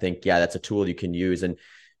 then I think, yeah, that's a tool you can use. And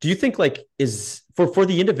do you think like is for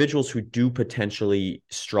the individuals who do potentially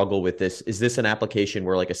struggle with this, is this an application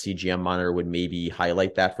where like a CGM monitor would maybe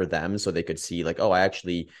highlight that for them so they could see like, oh, I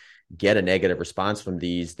actually get a negative response from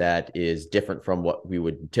these that is different from what we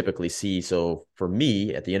would typically see. So for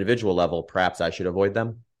me at the individual level, perhaps I should avoid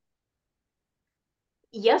them.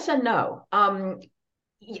 Yes and no.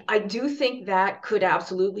 I do think that could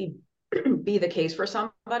absolutely be the case for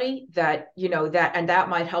somebody that, and that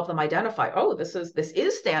might help them identify, oh, this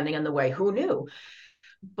is standing in the way. Who knew?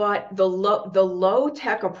 But the low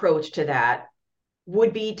tech approach to that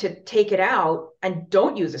would be to take it out and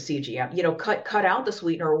don't use a CGM. Cut out the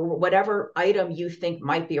sweetener or whatever item you think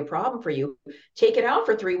might be a problem for you. Take it out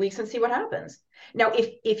for 3 weeks and see what happens. Now,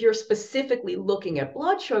 if you're specifically looking at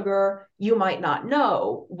blood sugar, you might not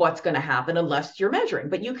know what's going to happen unless you're measuring.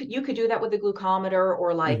 But you could do that with a glucometer,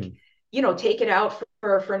 or like, Hmm. take it out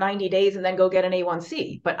for 90 days and then go get an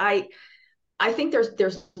A1C. But I think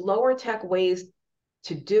there's lower tech ways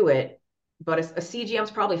to do it, but a CGM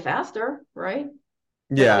is probably faster, right?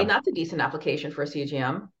 I mean, Yeah. that's a decent application for a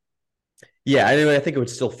CGM. Yeah. Anyway, I think it would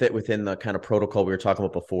still fit within the kind of protocol we were talking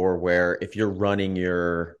about before, where if you're running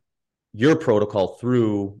your protocol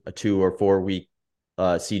through a 2 or 4 week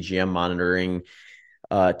CGM monitoring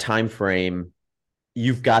time frame,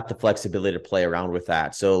 you've got the flexibility to play around with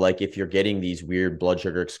that. So like if you're getting these weird blood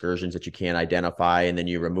sugar excursions that you can't identify and then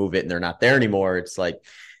you remove it and they're not there anymore, it's like,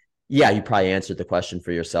 yeah, you probably answered the question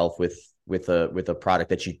for yourself with a product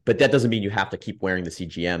that you, but that doesn't mean you have to keep wearing the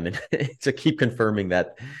CGM and to keep confirming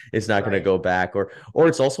that it's not going to Right. go back. Or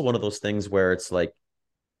it's also one of those things where it's like,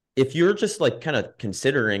 if you're just like kind of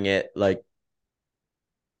considering it, like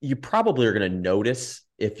you probably are going to notice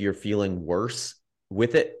if you're feeling worse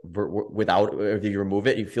with it without, if you remove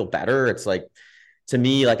it, you feel better. It's like, to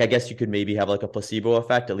me, like I guess you could maybe have like a placebo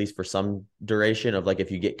effect, at least for some duration, of like if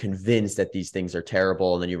you get convinced that these things are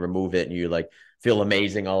terrible and then you remove it and you like feel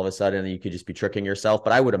amazing all of a sudden, and you could just be tricking yourself.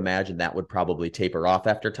 But I would imagine that would probably taper off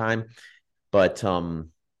after time. But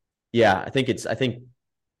yeah, I think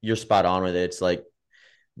you're spot on with it. It's like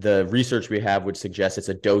the research we have would suggest it's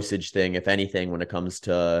a dosage thing, if anything, when it comes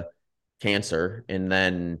to cancer. And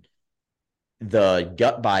then the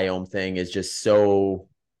gut biome thing is just so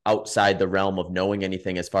outside the realm of knowing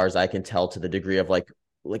anything, as far as I can tell, to the degree of like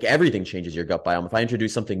everything changes your gut biome. If I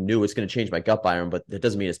introduce something new, it's going to change my gut biome, but that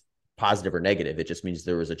doesn't mean it's positive or negative. It just means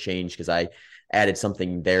there was a change because I added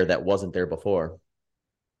something there that wasn't there before.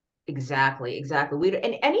 Exactly, exactly.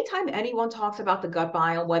 And anytime anyone talks about the gut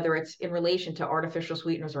biome, whether it's in relation to artificial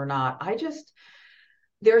sweeteners or not,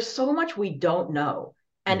 there's so much we don't know.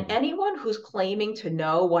 And Mm-hmm. anyone who's claiming to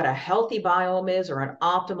know what a healthy biome is or an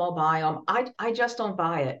optimal biome, I just don't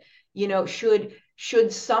buy it.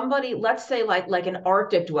 Should somebody, let's say like an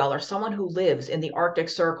Arctic dweller, someone who lives in the Arctic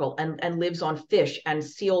Circle and lives on fish and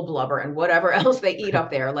seal blubber and whatever else they eat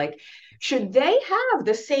up there, like should they have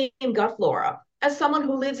the same gut flora as someone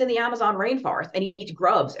who lives in the Amazon rainforest and eats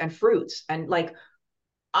grubs and fruits? And like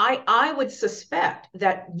I would suspect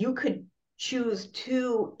that you could choose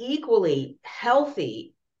two equally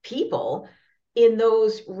healthy people in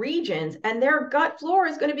those regions, and their gut flora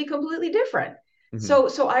is going to be completely different. Mm-hmm.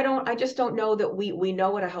 So I just don't know that we know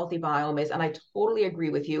what a healthy biome is. And I totally agree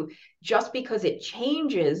with you. Just because it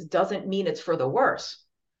changes doesn't mean it's for the worse.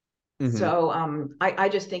 Mm-hmm. So I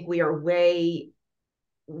just think we are way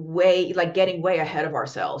like getting way ahead of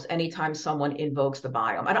ourselves anytime someone invokes the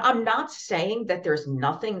biome. And I'm not saying that there's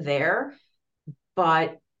nothing there,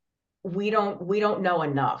 but we don't know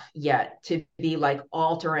enough yet to be like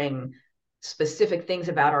altering specific things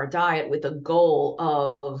about our diet with the goal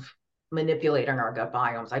of manipulating our gut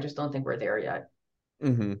biomes. I just don't think we're there yet.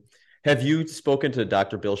 Mm-hmm. Have you spoken to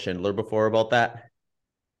Dr. Bill Schindler before about that?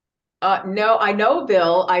 No, I know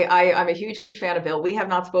Bill. I'm a huge fan of Bill. We have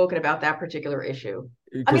not spoken about that particular issue.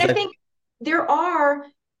 I Because mean, I I think there are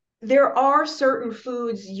there are certain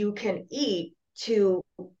foods you can eat to,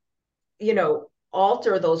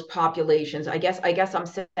 alter those populations. I guess I'm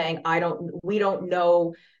saying I don't we don't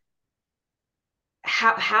know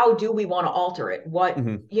how do we want to alter it?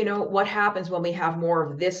 Mhm. What happens when we have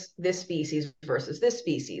more of this species versus this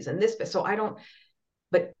species and this, so I don't,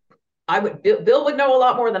 but Bill would know a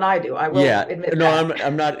lot more than I do. I will Yeah, admit no, that.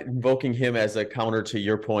 I'm not invoking him as a counter to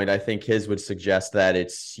your point. I think his would suggest that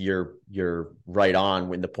it's you're right on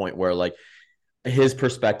when the point where like his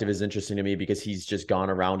perspective is interesting to me because he's just gone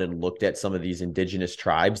around and looked at some of these indigenous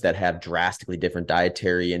tribes that have drastically different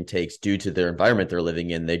dietary intakes due to their environment they're living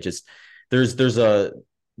in. They just there's there's a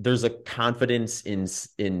there's a confidence in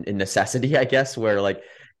necessity, I guess, where like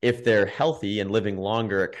if they're healthy and living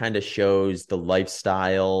longer, it kind of shows the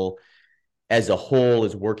lifestyle as a whole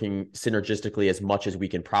is working synergistically as much as we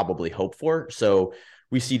can probably hope for. So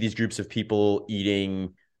we see these groups of people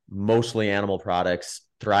eating mostly animal products,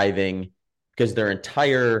 thriving because their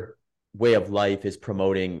entire way of life is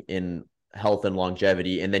promoting in health and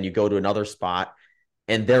longevity. And then you go to another spot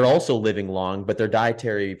and they're also living long, but their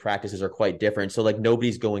dietary practices are quite different. So like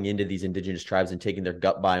nobody's going into these indigenous tribes and taking their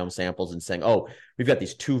gut biome samples and saying, oh, we've got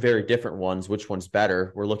these two very different ones. Which one's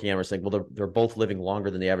better? We're looking at it, we're saying, well, they're both living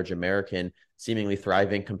longer than the average American, seemingly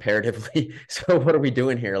thriving comparatively. So what are we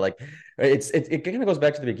doing here? Like it kind of goes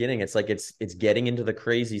back to the beginning. It's like it's getting into the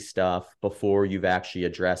crazy stuff before you've actually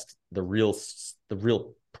addressed the real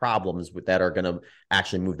problems with that are going to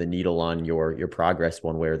actually move the needle on your progress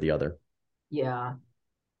one way or the other. Yeah.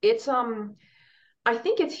 It's I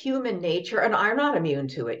think it's human nature, and I'm not immune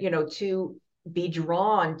to it, to be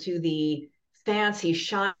drawn to the fancy,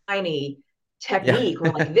 shiny Yeah. technique,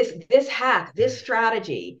 or like this hack, this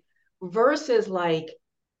strategy, versus like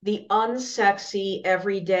the unsexy,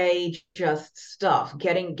 everyday just stuff,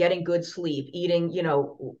 getting good sleep, eating,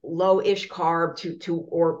 low-ish carb to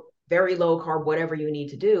or very low carb, whatever you need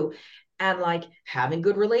to do. And like having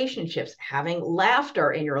good relationships, having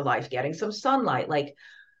laughter in your life, getting some sunlight, like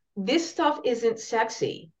this stuff isn't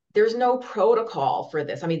sexy. There's no protocol for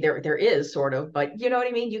this. I mean, there is sort of, but you know what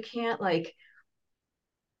I mean? You can't like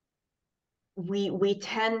we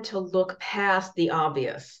tend to look past the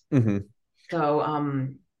obvious. Hmm. So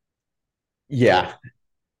yeah. Yeah.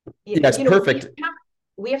 Yeah, it's We perfect.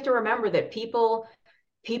 we have to remember that people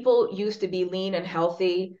used to be lean and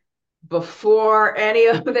healthy before any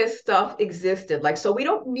of this stuff existed. Like, so we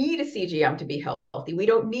don't need a CGM to be healthy. We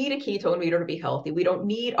don't need a ketone meter to be healthy. We don't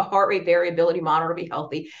need a heart rate variability monitor to be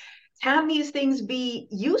healthy. Can these things be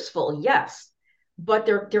useful? Yes, but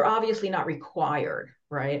they're obviously not required,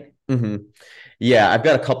 right? Hmm. Yeah, I've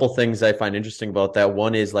got a couple things I find interesting about that.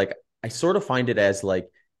 One is like I sort of find it as like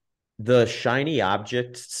the shiny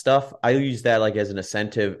object stuff. I use that like as an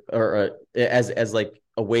incentive or as like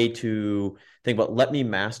a way to think about let me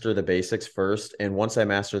master the basics first. And once I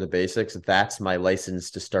master the basics, that's my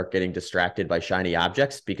license to start getting distracted by shiny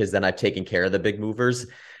objects because then I've taken care of the big movers.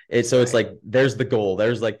 So it's Right. like there's the goal,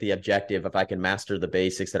 there's like the objective. If I can master the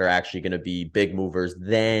basics that are actually going to be big movers,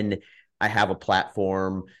 then I have a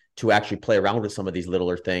platform to actually play around with some of these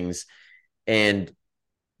littler things. And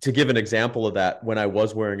to give an example of that, when I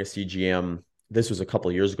was wearing a CGM, this was a couple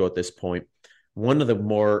of years ago at this point. One of the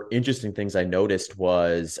more interesting things I noticed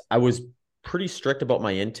was I was pretty strict about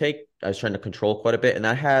my intake. I was trying to control quite a bit, and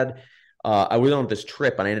I was on this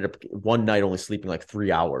trip, and I ended up one night only sleeping like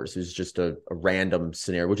 3 hours. It was just a random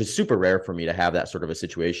scenario, which is super rare for me to have that sort of a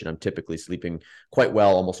situation. I'm typically sleeping quite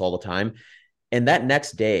well almost all the time. And that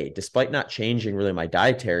next day, despite not changing really my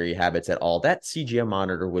dietary habits at all, that CGM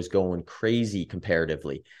monitor was going crazy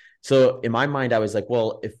comparatively. So in my mind, I was like,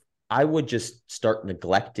 well, if I would just start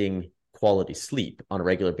neglecting quality sleep on a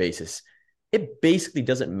regular basis, it basically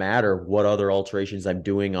doesn't matter what other alterations I'm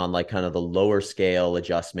doing on like kind of the lower scale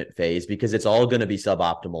adjustment phase because it's all going to be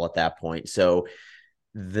suboptimal at that point. So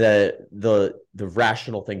the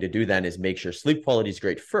rational thing to do then is make sure sleep quality is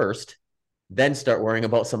great first, then start worrying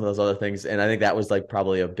about some of those other things. And I think that was like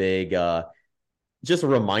probably a big just a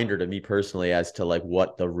reminder to me personally as to like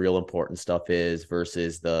what the real important stuff is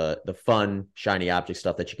versus the fun shiny object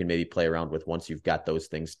stuff that you can maybe play around with once you've got those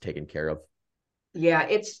things taken care of. Yeah,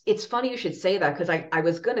 it's funny you should say that because I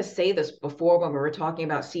was going to say this before when we were talking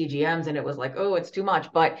about CGMs and it was like, oh, it's too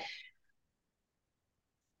much. But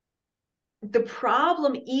the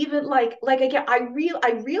problem, even like again, I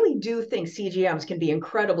really do think CGMs can be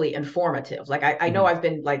incredibly informative. Like I know Mm-hmm. I've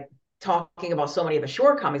been like talking about so many of the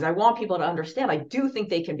shortcomings. I want people to understand I do think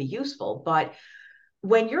they can be useful, but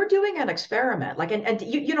when you're doing an experiment, like and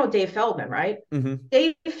you know Dave Feldman, right? Mm-hmm.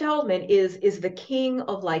 Dave Feldman is the king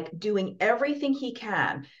of like doing everything he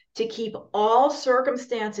can to keep all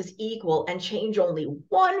circumstances equal and change only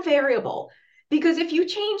one variable. Because if you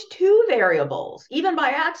change two variables, even by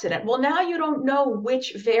accident, well, now you don't know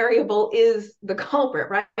which variable is the culprit,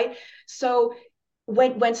 right? So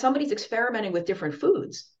when somebody's experimenting with different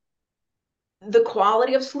foods, the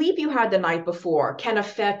quality of sleep you had the night before can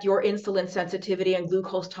affect your insulin sensitivity and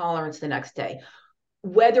glucose tolerance the next day.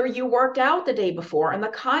 Whether you worked out the day before and the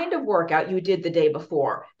kind of workout you did the day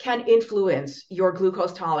before can influence your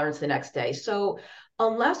glucose tolerance the next day. So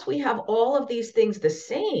unless we have all of these things the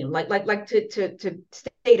same, like to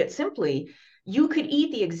state it simply, you could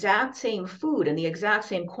eat the exact same food and the exact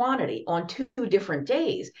same quantity on two different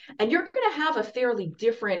days, and you're going to have a fairly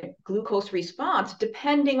different glucose response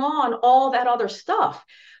depending on all that other stuff.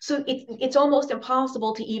 So it's almost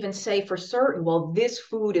impossible to even say for certain, well, this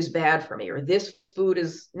food is bad for me or this food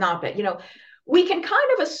is not bad. We can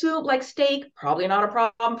kind of assume like steak, probably not a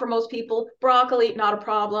problem for most people. Broccoli, not a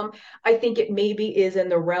problem. I think it maybe is in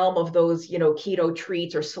the realm of those, keto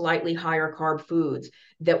treats or slightly higher carb foods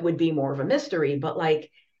that would be more of a mystery. But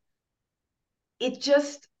like, it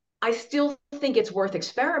just, I still think it's worth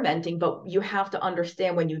experimenting, but you have to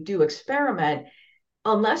understand when you do experiment,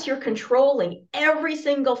 unless you're controlling every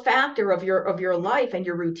single factor of your life and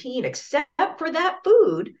your routine except for that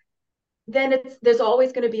food, then there's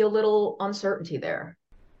always going to be a little uncertainty there.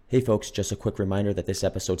 Hey folks, just a quick reminder that this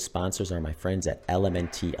episode's sponsors are my friends at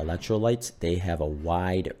LMNT Electrolytes. They have a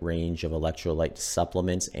wide range of electrolyte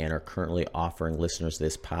supplements and are currently offering listeners of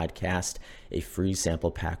this podcast a free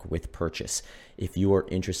sample pack with purchase. If you are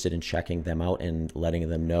interested in checking them out and letting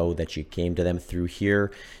them know that you came to them through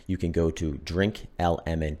here, you can go to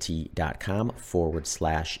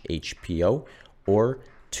drinklmnt.com/HPO or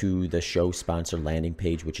to the show sponsor landing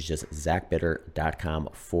page, which is just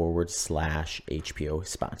zachbitter.com/HPO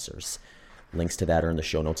sponsors. Links to that are in the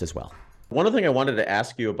show notes as well. One other thing I wanted to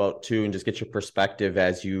ask you about too, and just get your perspective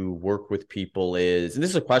as you work with people is, and this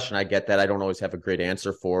is a question I get that I don't always have a great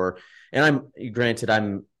answer for. And I'm in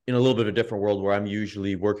a little bit of a different world where I'm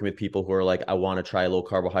usually working with people who are like, I want to try low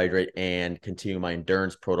carbohydrate and continue my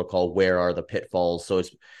endurance protocol. Where are the pitfalls? So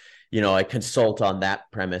it's, I consult on that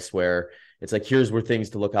premise where it's like, here's where things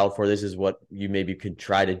to look out for. This is what you maybe could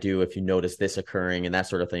try to do if you notice this occurring and that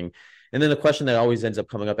sort of thing. And then the question that always ends up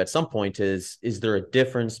coming up at some point is there a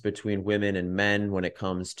difference between women and men when it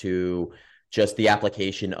comes to just the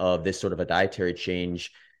application of this sort of a dietary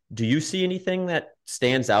change? Do you see anything that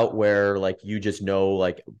stands out where like you just know,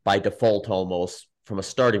 like by default, almost from a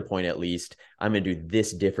starting point at least, I'm going to do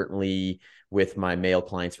this differently with my male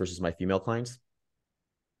clients versus my female clients?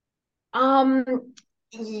 Um,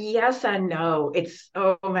 yes and no.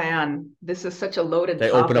 Oh man, this is such a loaded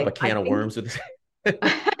They open up a topic. I can of think worms with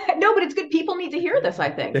no, but it's good. People need to hear this, I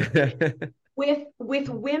think. this. With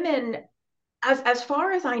women, as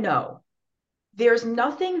far as I know, there's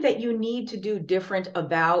nothing that you need to do different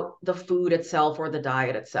about the food itself or the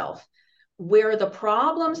diet itself. Where the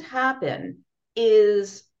problems happen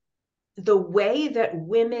is the way that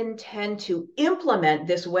women tend to implement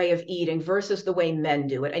this way of eating versus the way men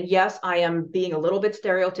do it. And yes, I am being a little bit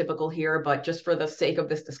stereotypical here, but just for the sake of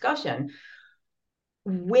this discussion,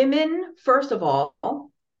 women, first of all,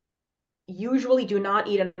 usually do not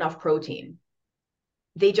eat enough protein.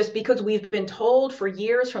 They just, because we've been told for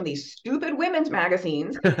years from these stupid women's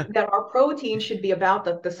magazines that our protein should be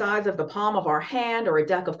about the size of the palm of our hand or a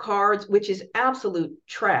deck of cards, which is absolute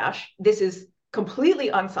trash. This is completely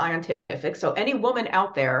unscientific. So any woman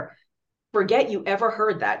out there, forget you ever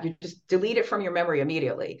heard that. You just delete it from your memory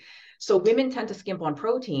immediately. So women tend to skimp on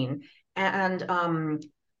protein. And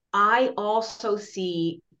I also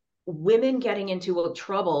see women getting into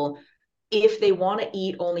trouble if they want to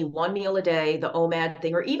eat only one meal a day, the OMAD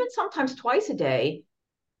thing, or even sometimes twice a day,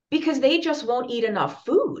 because they just won't eat enough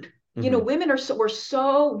food. Mm-hmm. Women we're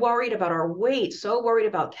so worried about our weight, so worried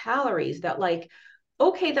about calories that like,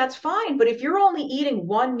 okay, that's fine. But if you're only eating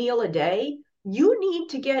one meal a day, you need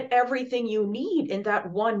to get everything you need in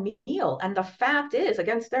that one meal. And the fact is,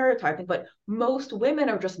 again, stereotyping, but most women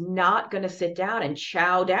are just not going to sit down and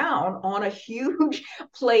chow down on a huge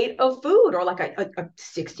plate of food or like a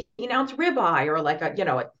 16-ounce ribeye or like a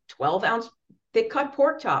 12-ounce thick cut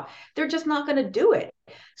pork chop. They're just not going to do it.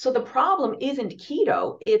 So the problem isn't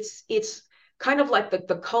keto. It's kind of like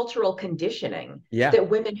the cultural conditioning Yeah. that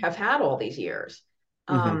women have had all these years.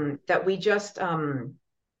 Mm-hmm. That we just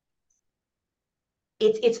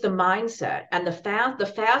it's the mindset and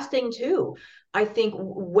the fasting too. I think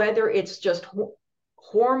whether it's just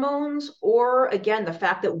hormones or again the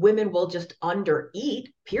fact that women will just undereat,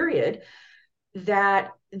 period,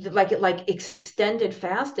 that like extended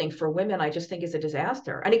fasting for women, I just think is a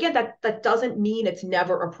disaster. And again, that doesn't mean it's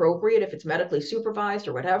never appropriate if it's medically supervised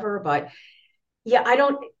or whatever. But yeah, I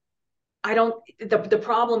don't the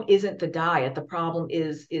problem isn't the diet. The problem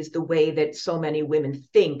is the way that so many women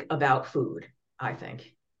think about food, I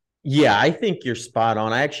think. Yeah, I think you're spot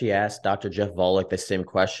on. I actually asked Dr. Jeff Volek the same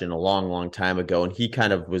question a long, long time ago, and he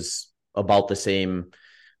kind of was about the same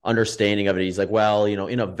understanding of it. He's like, well,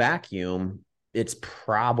 in a vacuum, it's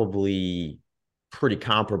probably pretty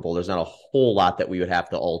comparable. There's not a whole lot that we would have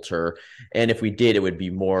to alter. And if we did, it would be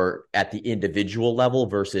more at the individual level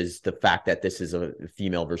versus the fact that this is a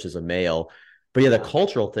female versus a male. But yeah, the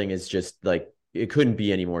cultural thing is just like, it couldn't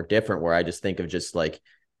be any more different, where I just think of just like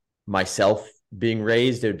myself being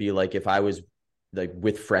raised. It would be like if I was like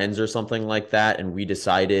with friends or something like that, and we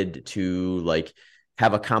decided to like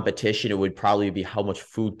have a competition, it would probably be how much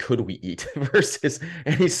food could we eat versus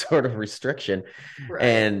any sort of restriction. Right.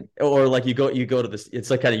 And or like you go to this, it's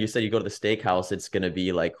like kind of, you said, you go to the steakhouse, it's going to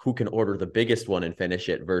be like who can order the biggest one and finish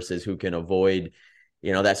it versus who can avoid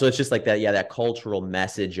that. So it's just like that. Yeah, that cultural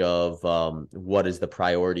message of what is the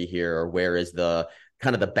priority here, or where is the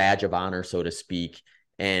kind of the badge of honor, so to speak,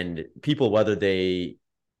 And people, whether they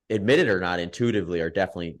admit it or not, intuitively are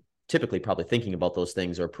definitely typically probably thinking about those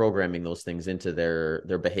things or programming those things into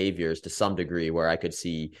their behaviors to some degree, where I could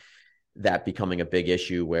see that becoming a big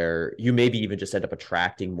issue where you maybe even just end up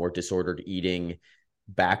attracting more disordered eating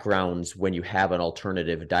backgrounds when you have an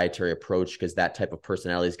alternative dietary approach, because that type of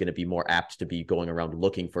personality is going to be more apt to be going around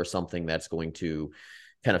looking for something that's going to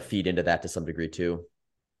kind of feed into that to some degree too.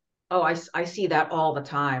 Oh, I see that all the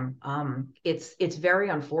time. It's very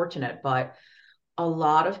unfortunate, but a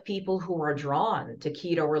lot of people who are drawn to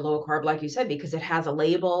keto or low carb, like you said, because it has a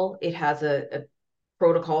label, it has a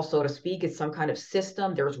protocol, so to speak, it's some kind of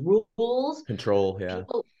system, there's rules. Control, yeah.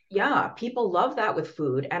 People, yeah, people love that with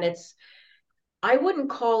food. And I wouldn't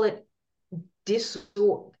call it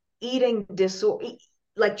eating disorder.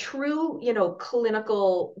 Like true,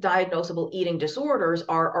 clinical diagnosable eating disorders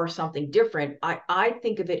are something different. I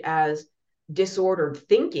think of it as disordered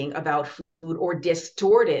thinking about food, or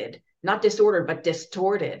distorted, not disordered, but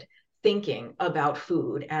distorted thinking about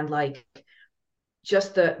food, and like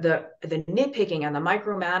just the nitpicking and the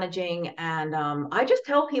micromanaging. And I just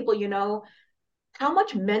tell people, how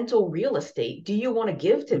much mental real estate do you want to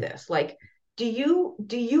give to this? Like, do you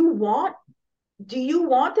want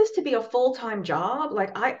this to be a full-time job?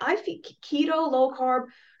 Like, I think keto, low carb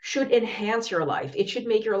should enhance your life. It should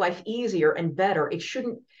make your life easier and better. It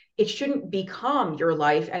shouldn't become your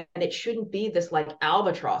life, and it shouldn't be this like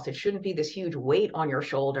albatross. It shouldn't be this huge weight on your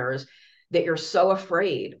shoulders that you're so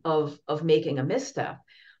afraid of making a misstep.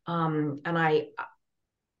 And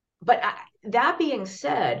that being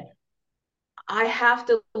said, I have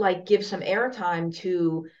to like give some airtime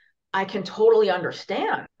to, I can totally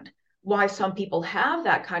understand why some people have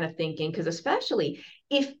that kind of thinking, because especially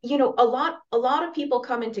if, a lot of people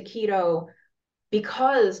come into keto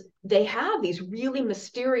because they have these really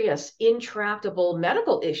mysterious, intractable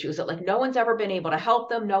medical issues that like no one's ever been able to help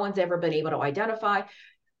them, no one's ever been able to identify.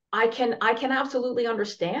 I can absolutely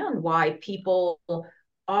understand why people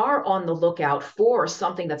are on the lookout for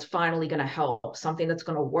something that's finally going to help, something that's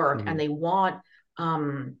going to work, and Mm-hmm. they want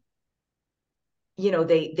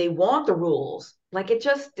they want the rules. Like, it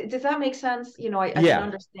just, does that make sense? I can Yeah.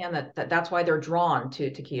 understand that's why they're drawn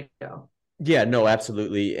to keto. Yeah, no,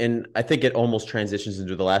 absolutely. And I think it almost transitions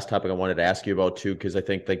into the last topic I wanted to ask you about too, because I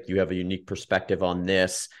think like you have a unique perspective on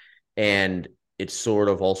this. And it sort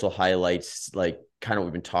of also highlights like kind of what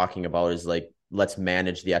we've been talking about is like, let's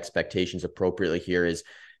manage the expectations appropriately here, is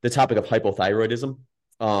the topic of hypothyroidism.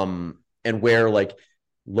 And where like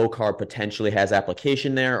low carb potentially has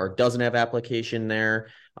application there or doesn't have application there.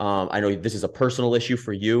 I know this is a personal issue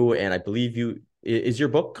for you, and I believe is your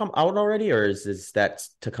book come out already, or is that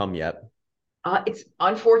to come yet? It's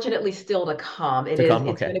unfortunately still to come. To come?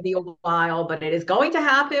 It's going Okay. to be a while, but it is going to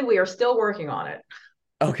happen. We are still working on it.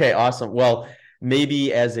 Okay, awesome. Well,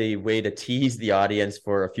 maybe as a way to tease the audience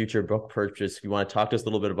for a future book purchase, you want to talk to us a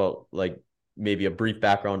little bit about like maybe a brief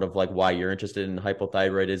background of like why you're interested in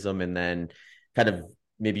hypothyroidism, and then kind of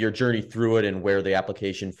maybe your journey through it and where the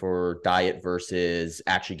application for diet versus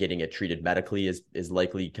actually getting it treated medically is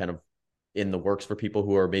likely kind of in the works for people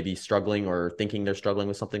who are maybe struggling or thinking they're struggling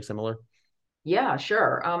with something similar. Yeah,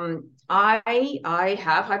 sure. I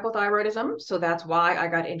have hypothyroidism, so that's why I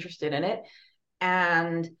got interested in it.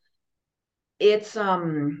 And it's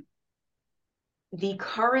the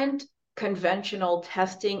current conventional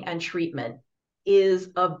testing and treatment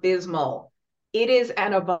is abysmal. It is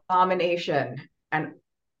an abomination. And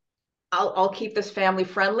I'll keep this family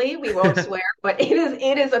friendly. We won't swear, but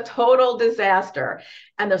it is a total disaster.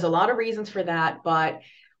 And there's a lot of reasons for that, but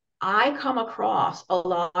I come across a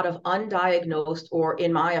lot of undiagnosed, or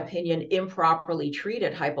in my opinion, improperly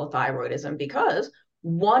treated hypothyroidism, because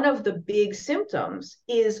one of the big symptoms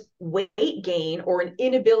is weight gain or an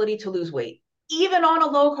inability to lose weight, even on a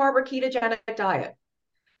low carb or ketogenic diet.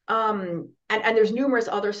 And there's numerous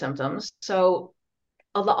other symptoms. So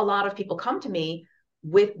a lot of people come to me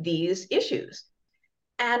with these issues.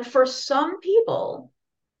 And for some people,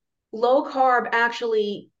 low carb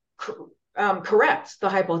actually corrects the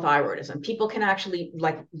hypothyroidism. People can actually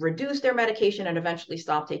like reduce their medication and eventually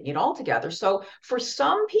stop taking it altogether. So for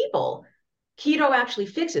some people, keto actually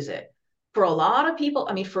fixes it. For a lot of people,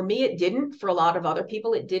 I mean, for me, it didn't. For a lot of other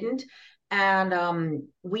people, it didn't. And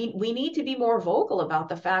we need to be more vocal about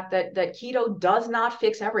the fact that keto does not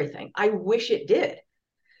fix everything. I wish it did.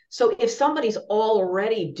 So if somebody's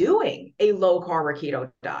already doing a low carb or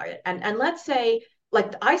keto diet, and let's say,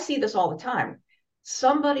 like I see this all the time,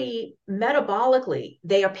 somebody metabolically,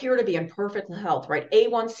 they appear to be in perfect health, right?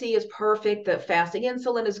 A1C is perfect, the fasting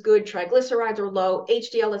insulin is good, triglycerides are low,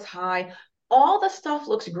 HDL is high, all the stuff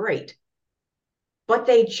looks great, but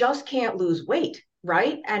they just can't lose weight.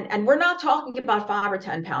 right? And we're not talking about 5 or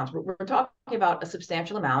 10 pounds. We're talking about a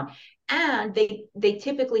substantial amount. And they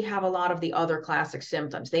typically have a lot of the other classic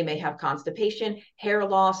symptoms. They may have constipation, hair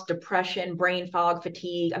loss, depression, brain fog,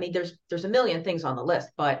 fatigue. I mean, there's a million things on the list,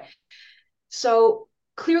 but so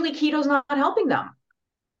clearly keto's not helping them.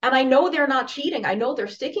 And I know they're not cheating. I know they're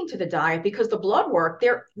sticking to the diet because the blood work,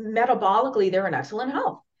 they're metabolically, they're in excellent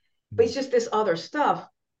health. But it's just this other stuff.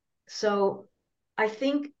 So I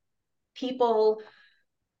think people,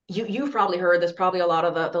 you've probably heard this, probably a lot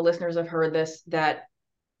of the listeners have heard this, that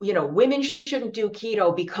women shouldn't do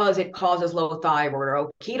keto because it causes low thyroid,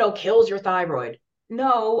 or keto kills your thyroid.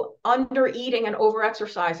 No, under eating and over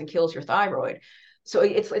exercising kills your thyroid. So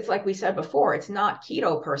it's like we said before, it's not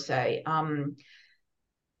keto per se.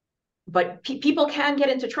 But people can get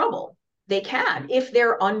into trouble. They can if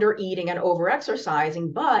they're under eating and over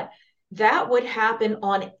exercising, but that would happen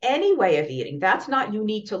on any way of eating. That's not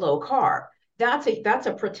unique to low carb. That's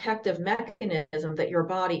a protective mechanism that your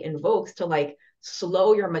body invokes to like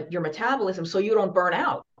slow your metabolism so you don't burn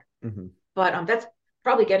out. Mm-hmm. But that's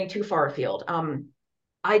probably getting too far afield.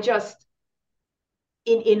 I just,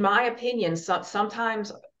 in my opinion,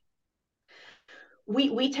 sometimes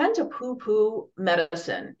we tend to poo-poo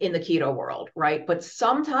medicine in the keto world, right? But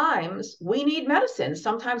sometimes we need medicine.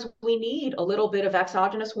 Sometimes we need a little bit of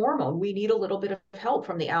exogenous hormone. We need a little bit of help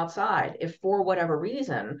from the outside if for whatever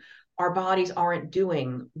reason our bodies aren't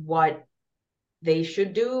doing what they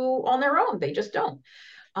should do on their own. They just don't.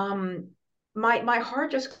 My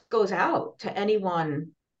heart just goes out to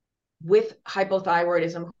anyone with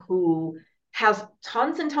hypothyroidism who has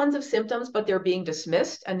tons and tons of symptoms, but they're being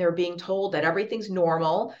dismissed and they're being told that everything's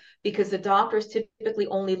normal because the doctors typically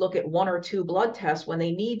only look at 1 or 2 blood tests when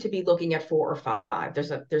they need to be looking at 4 or 5.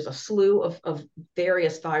 There's a slew of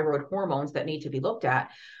various thyroid hormones that need to be looked at.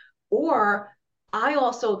 Or I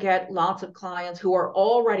also get lots of clients who are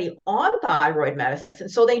already on thyroid medicine,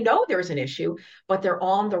 so they know there's an issue, but they're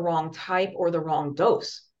on the wrong type or the wrong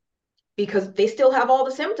dose because they still have all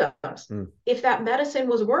the symptoms. Mm. If that medicine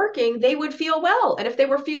was working, they would feel well. And if they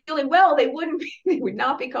were feeling well, they would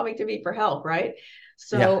not be coming to me for help, right?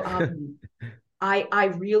 Yeah. So I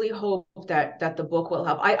really hope that the book will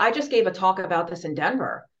help. I just gave a talk about this in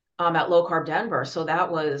Denver, at Low Carb Denver. So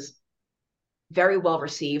that was very well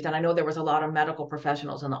received. And I know there was a lot of medical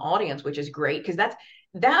professionals in the audience, which is great because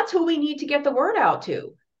that's who we need to get the word out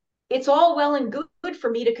to. It's all well and good for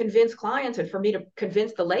me to convince clients and for me to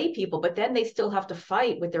convince the lay people, but then they still have to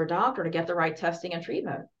fight with their doctor to get the right testing and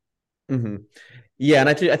treatment. Mm-hmm. Yeah, and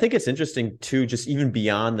I think it's interesting too, just even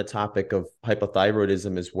beyond the topic of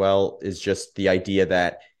hypothyroidism as well, is just the idea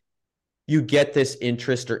that you get this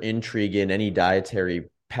interest or intrigue in any dietary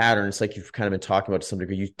pattern. It's like you've kind of been talking about to some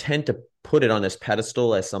degree. You tend to put it on this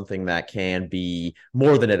pedestal as something that can be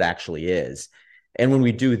more than it actually is. And when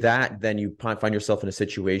we do that, then you find yourself in a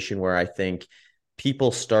situation where I think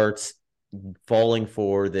people start falling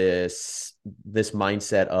for this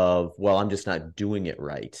mindset of, well, I'm just not doing it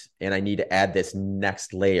right. And I need to add this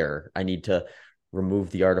next layer. I need to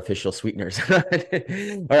remove the artificial sweeteners.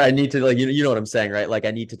 Or I need to, like, you know what I'm saying, right? Like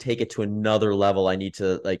I need to take it to another level. I need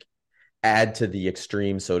to like add to the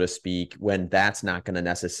extreme, so to speak, when that's not going to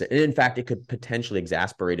necessarily, in fact, it could potentially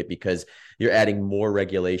exasperate it because you're adding more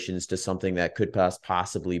regulations to something that could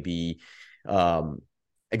possibly be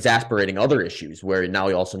exasperating other issues where now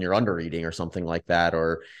you're under eating or something like that,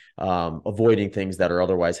 or avoiding things that are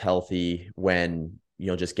otherwise healthy when,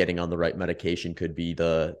 just getting on the right medication could be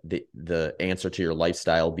the answer to your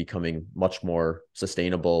lifestyle becoming much more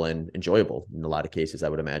sustainable and enjoyable in a lot of cases, I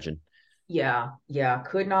would imagine. Yeah,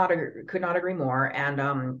 could not agree more.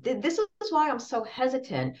 And this is why I'm so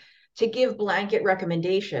hesitant to give blanket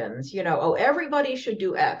recommendations. Oh, everybody should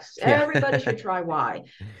do X, Yeah. everybody should try Y,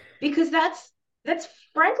 because that's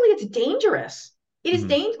frankly it's dangerous. It is Mhm.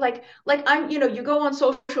 dangerous. Like you go on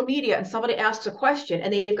social media and somebody asks a question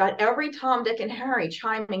and they've got every Tom, Dick, and Harry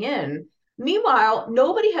chiming in. Meanwhile,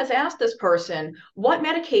 nobody has asked this person, what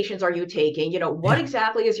medications are you taking? What Yeah.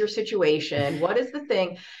 exactly is your situation? What is the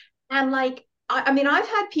thing? And like, I mean, I've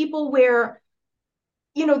had people where,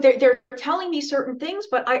 they're telling me certain things,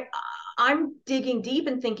 but I'm digging deep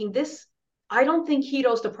and thinking this, I don't think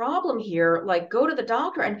keto's the problem here. Like, go to the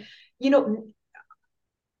doctor. And, you know,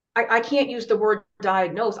 I can't use the word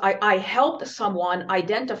diagnose. I helped someone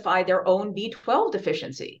identify their own B12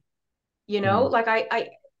 deficiency. Mhm. Like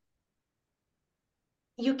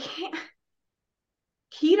you can't,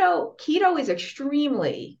 keto is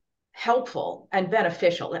extremely helpful and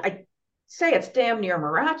beneficial. I say it's damn near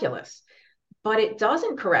miraculous, but it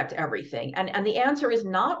doesn't correct everything. And the answer is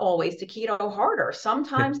not always to keto harder.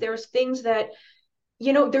 Sometimes there's things that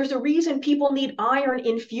there's a reason people need iron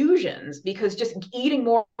infusions because just eating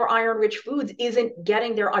more iron rich foods isn't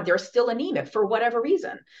getting they're still anemic for whatever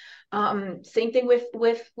reason. Same thing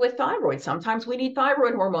with thyroid. Sometimes we need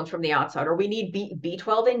thyroid hormones from the outside, or we need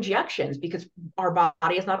B12 injections because our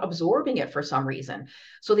body is not absorbing it for some reason.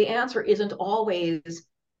 So the answer isn't always,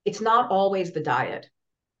 it's not always the diet,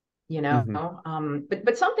 you know. Hmm.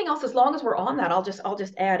 But something else, as long as we're on that, I'll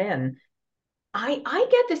just add in. I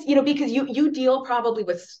get this, because you deal probably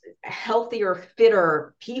with healthier,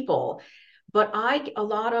 fitter people, but I a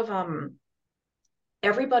lot of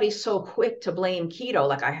everybody's so quick to blame keto,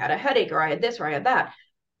 like I had a headache or I had this or I had that.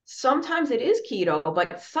 Sometimes it is keto,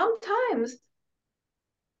 but sometimes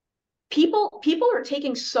people are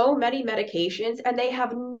taking so many medications and they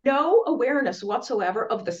have no awareness whatsoever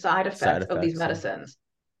of the side Side effects of these effects. Yeah. medicines.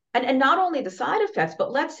 And not only the side effects,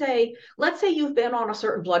 but let's say you've been on a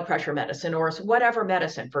certain blood pressure medicine or whatever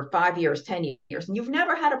medicine for 5 years, 10 years, and you've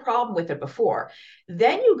never had a problem with it before.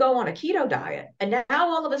 Then you go on a keto diet, and now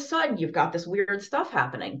all of a sudden you've got this weird stuff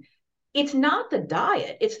happening. It's not the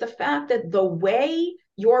diet, it's the fact that the way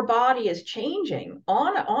your body is changing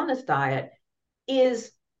on this diet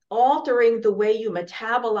is altering the way you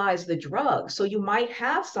metabolize the drug. So you might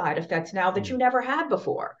have side effects now that you never had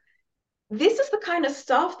before. This is the kind of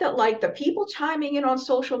stuff that, like, the people chiming in on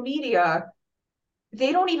social media,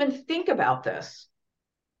 they don't even think about this.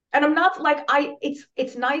 And I'm not like,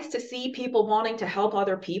 it's nice to see people wanting to help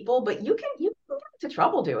other people, but you can get into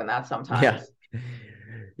trouble doing that Yeah. sometimes.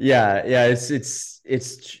 Yeah.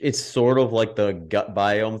 It's sort of like the gut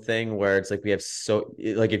biome thing where it's like we have so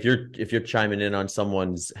like if you're chiming in on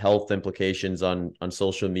someone's health implications on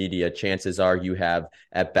social media, chances are you have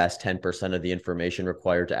at best 10% of the information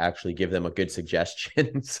required to actually give them a good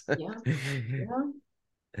suggestions. Yeah,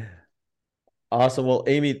 yeah. Awesome. Well,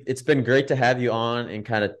 Amy, it's been great to have you on and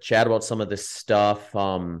kind of chat about some of this stuff.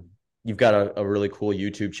 You've got a really cool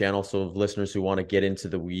YouTube channel, so listeners who want to get into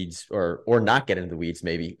the weeds or not get into the weeds,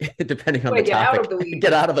 maybe depending on Want the to get out topic, of the weeds.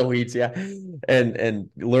 get out of the weeds, yeah, and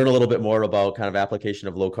learn a little bit more about kind of application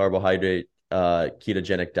of low carbohydrate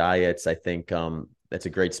ketogenic diets. I think that's a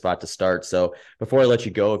great spot to start. So before I let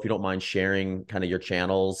you go, if you don't mind sharing kind of your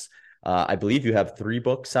channels. I believe you have 3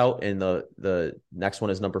 books out, and the next one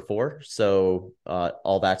is number 4. So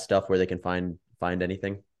all that stuff where they can find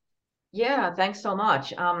anything. Yeah, thanks so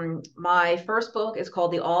much. My first book is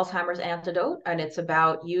called The Alzheimer's Antidote, and it's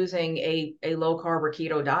about using a low carb or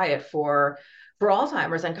keto diet for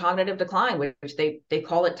Alzheimer's and cognitive decline, which they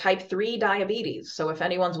call it type 3 diabetes. So if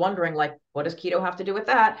anyone's wondering, like, what does keto have to do with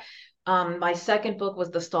that? My second book was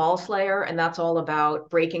The Stall Slayer, and that's all about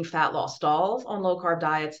breaking fat loss stalls on low carb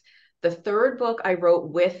diets. The third book I wrote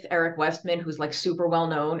with Eric Westman, who's like super well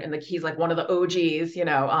known, and like he's like one of the OGs,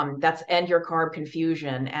 that's End Your Carb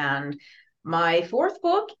Confusion. And my fourth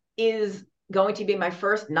book is going to be my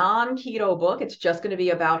first non-keto book. It's just going to be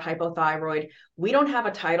about hypothyroid. We don't have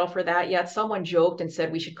a title for that yet. Someone joked and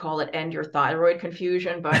said we should call it End Your Thyroid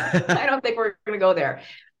Confusion, but I don't think we're going to go there.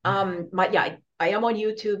 I am on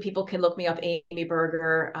YouTube. People can look me up, Amy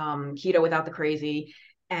Berger, Keto Without the Crazy.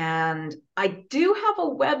 And I do have a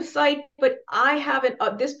website, but I haven't.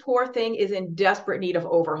 This poor thing is in desperate need of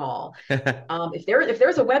overhaul. If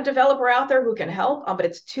there's a web developer out there who can help, but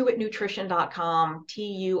it's tuitnutrition.com,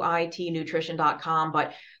 TUIT nutrition.com.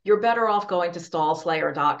 But you're better off going to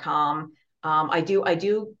stallslayer.com. I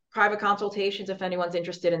do private consultations if anyone's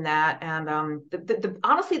interested in that. And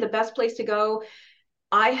honestly, the best place to go,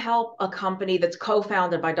 I help a company that's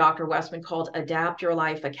co-founded by Dr. Westman called Adapt Your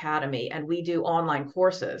Life Academy, and we do online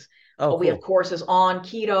courses. Oh, We have cool. courses on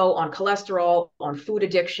keto, on cholesterol, on food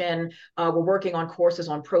addiction. We're working on courses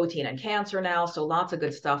on protein and cancer now, so lots of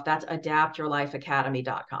good stuff. That's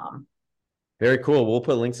adaptyourlifeacademy.com. Very cool. We'll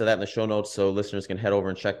put links to that in the show notes so listeners can head over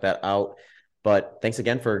and check that out. But thanks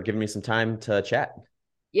again for giving me some time to chat.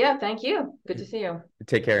 Yeah, thank you. Good to see you.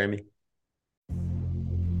 Take care, Amy.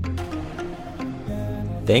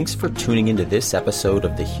 Thanks for tuning into this episode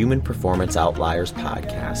of the Human Performance Outliers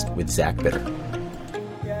podcast with Zach Bitter.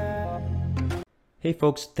 Hey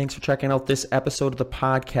folks, thanks for checking out this episode of the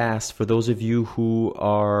podcast. For those of you who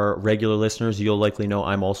are regular listeners, you'll likely know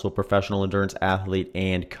I'm also a professional endurance athlete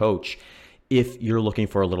and coach. If you're looking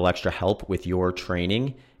for a little extra help with your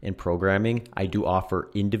training and programming, I do offer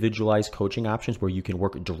individualized coaching options where you can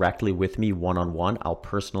work directly with me one-on-one. I'll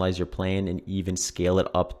personalize your plan and even scale it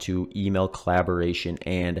up to email collaboration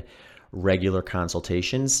and regular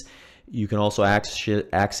consultations. You can also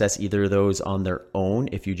access either of those on their own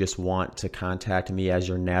if you just want to contact me as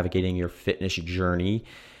you're navigating your fitness journey.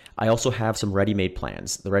 I also have some ready-made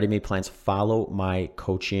plans. The ready-made plans follow my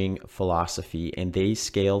coaching philosophy, and they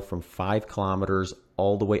scale from 5 kilometers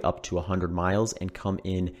all the way up to 100 miles and come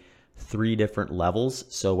in 3 different levels.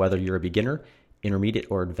 So whether you're a beginner, intermediate,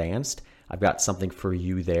 or advanced, I've got something for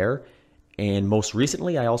you there. And most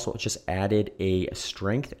recently, I also just added a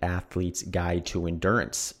strength athlete's guide to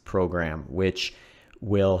endurance program, which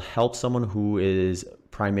will help someone who is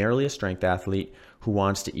primarily a strength athlete who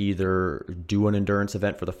wants to either do an endurance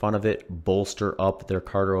event for the fun of it, bolster up their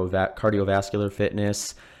cardiovascular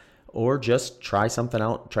fitness, or just try something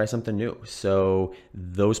out, try something new. So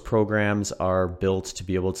those programs are built to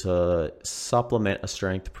be able to supplement a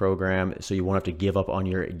strength program so you won't have to give up on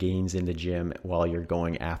your gains in the gym while you're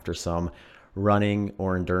going after some running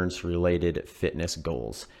or endurance related fitness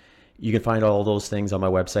goals. You can find all those things on my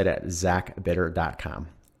website at zachbitter.com.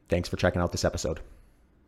 Thanks for checking out this episode.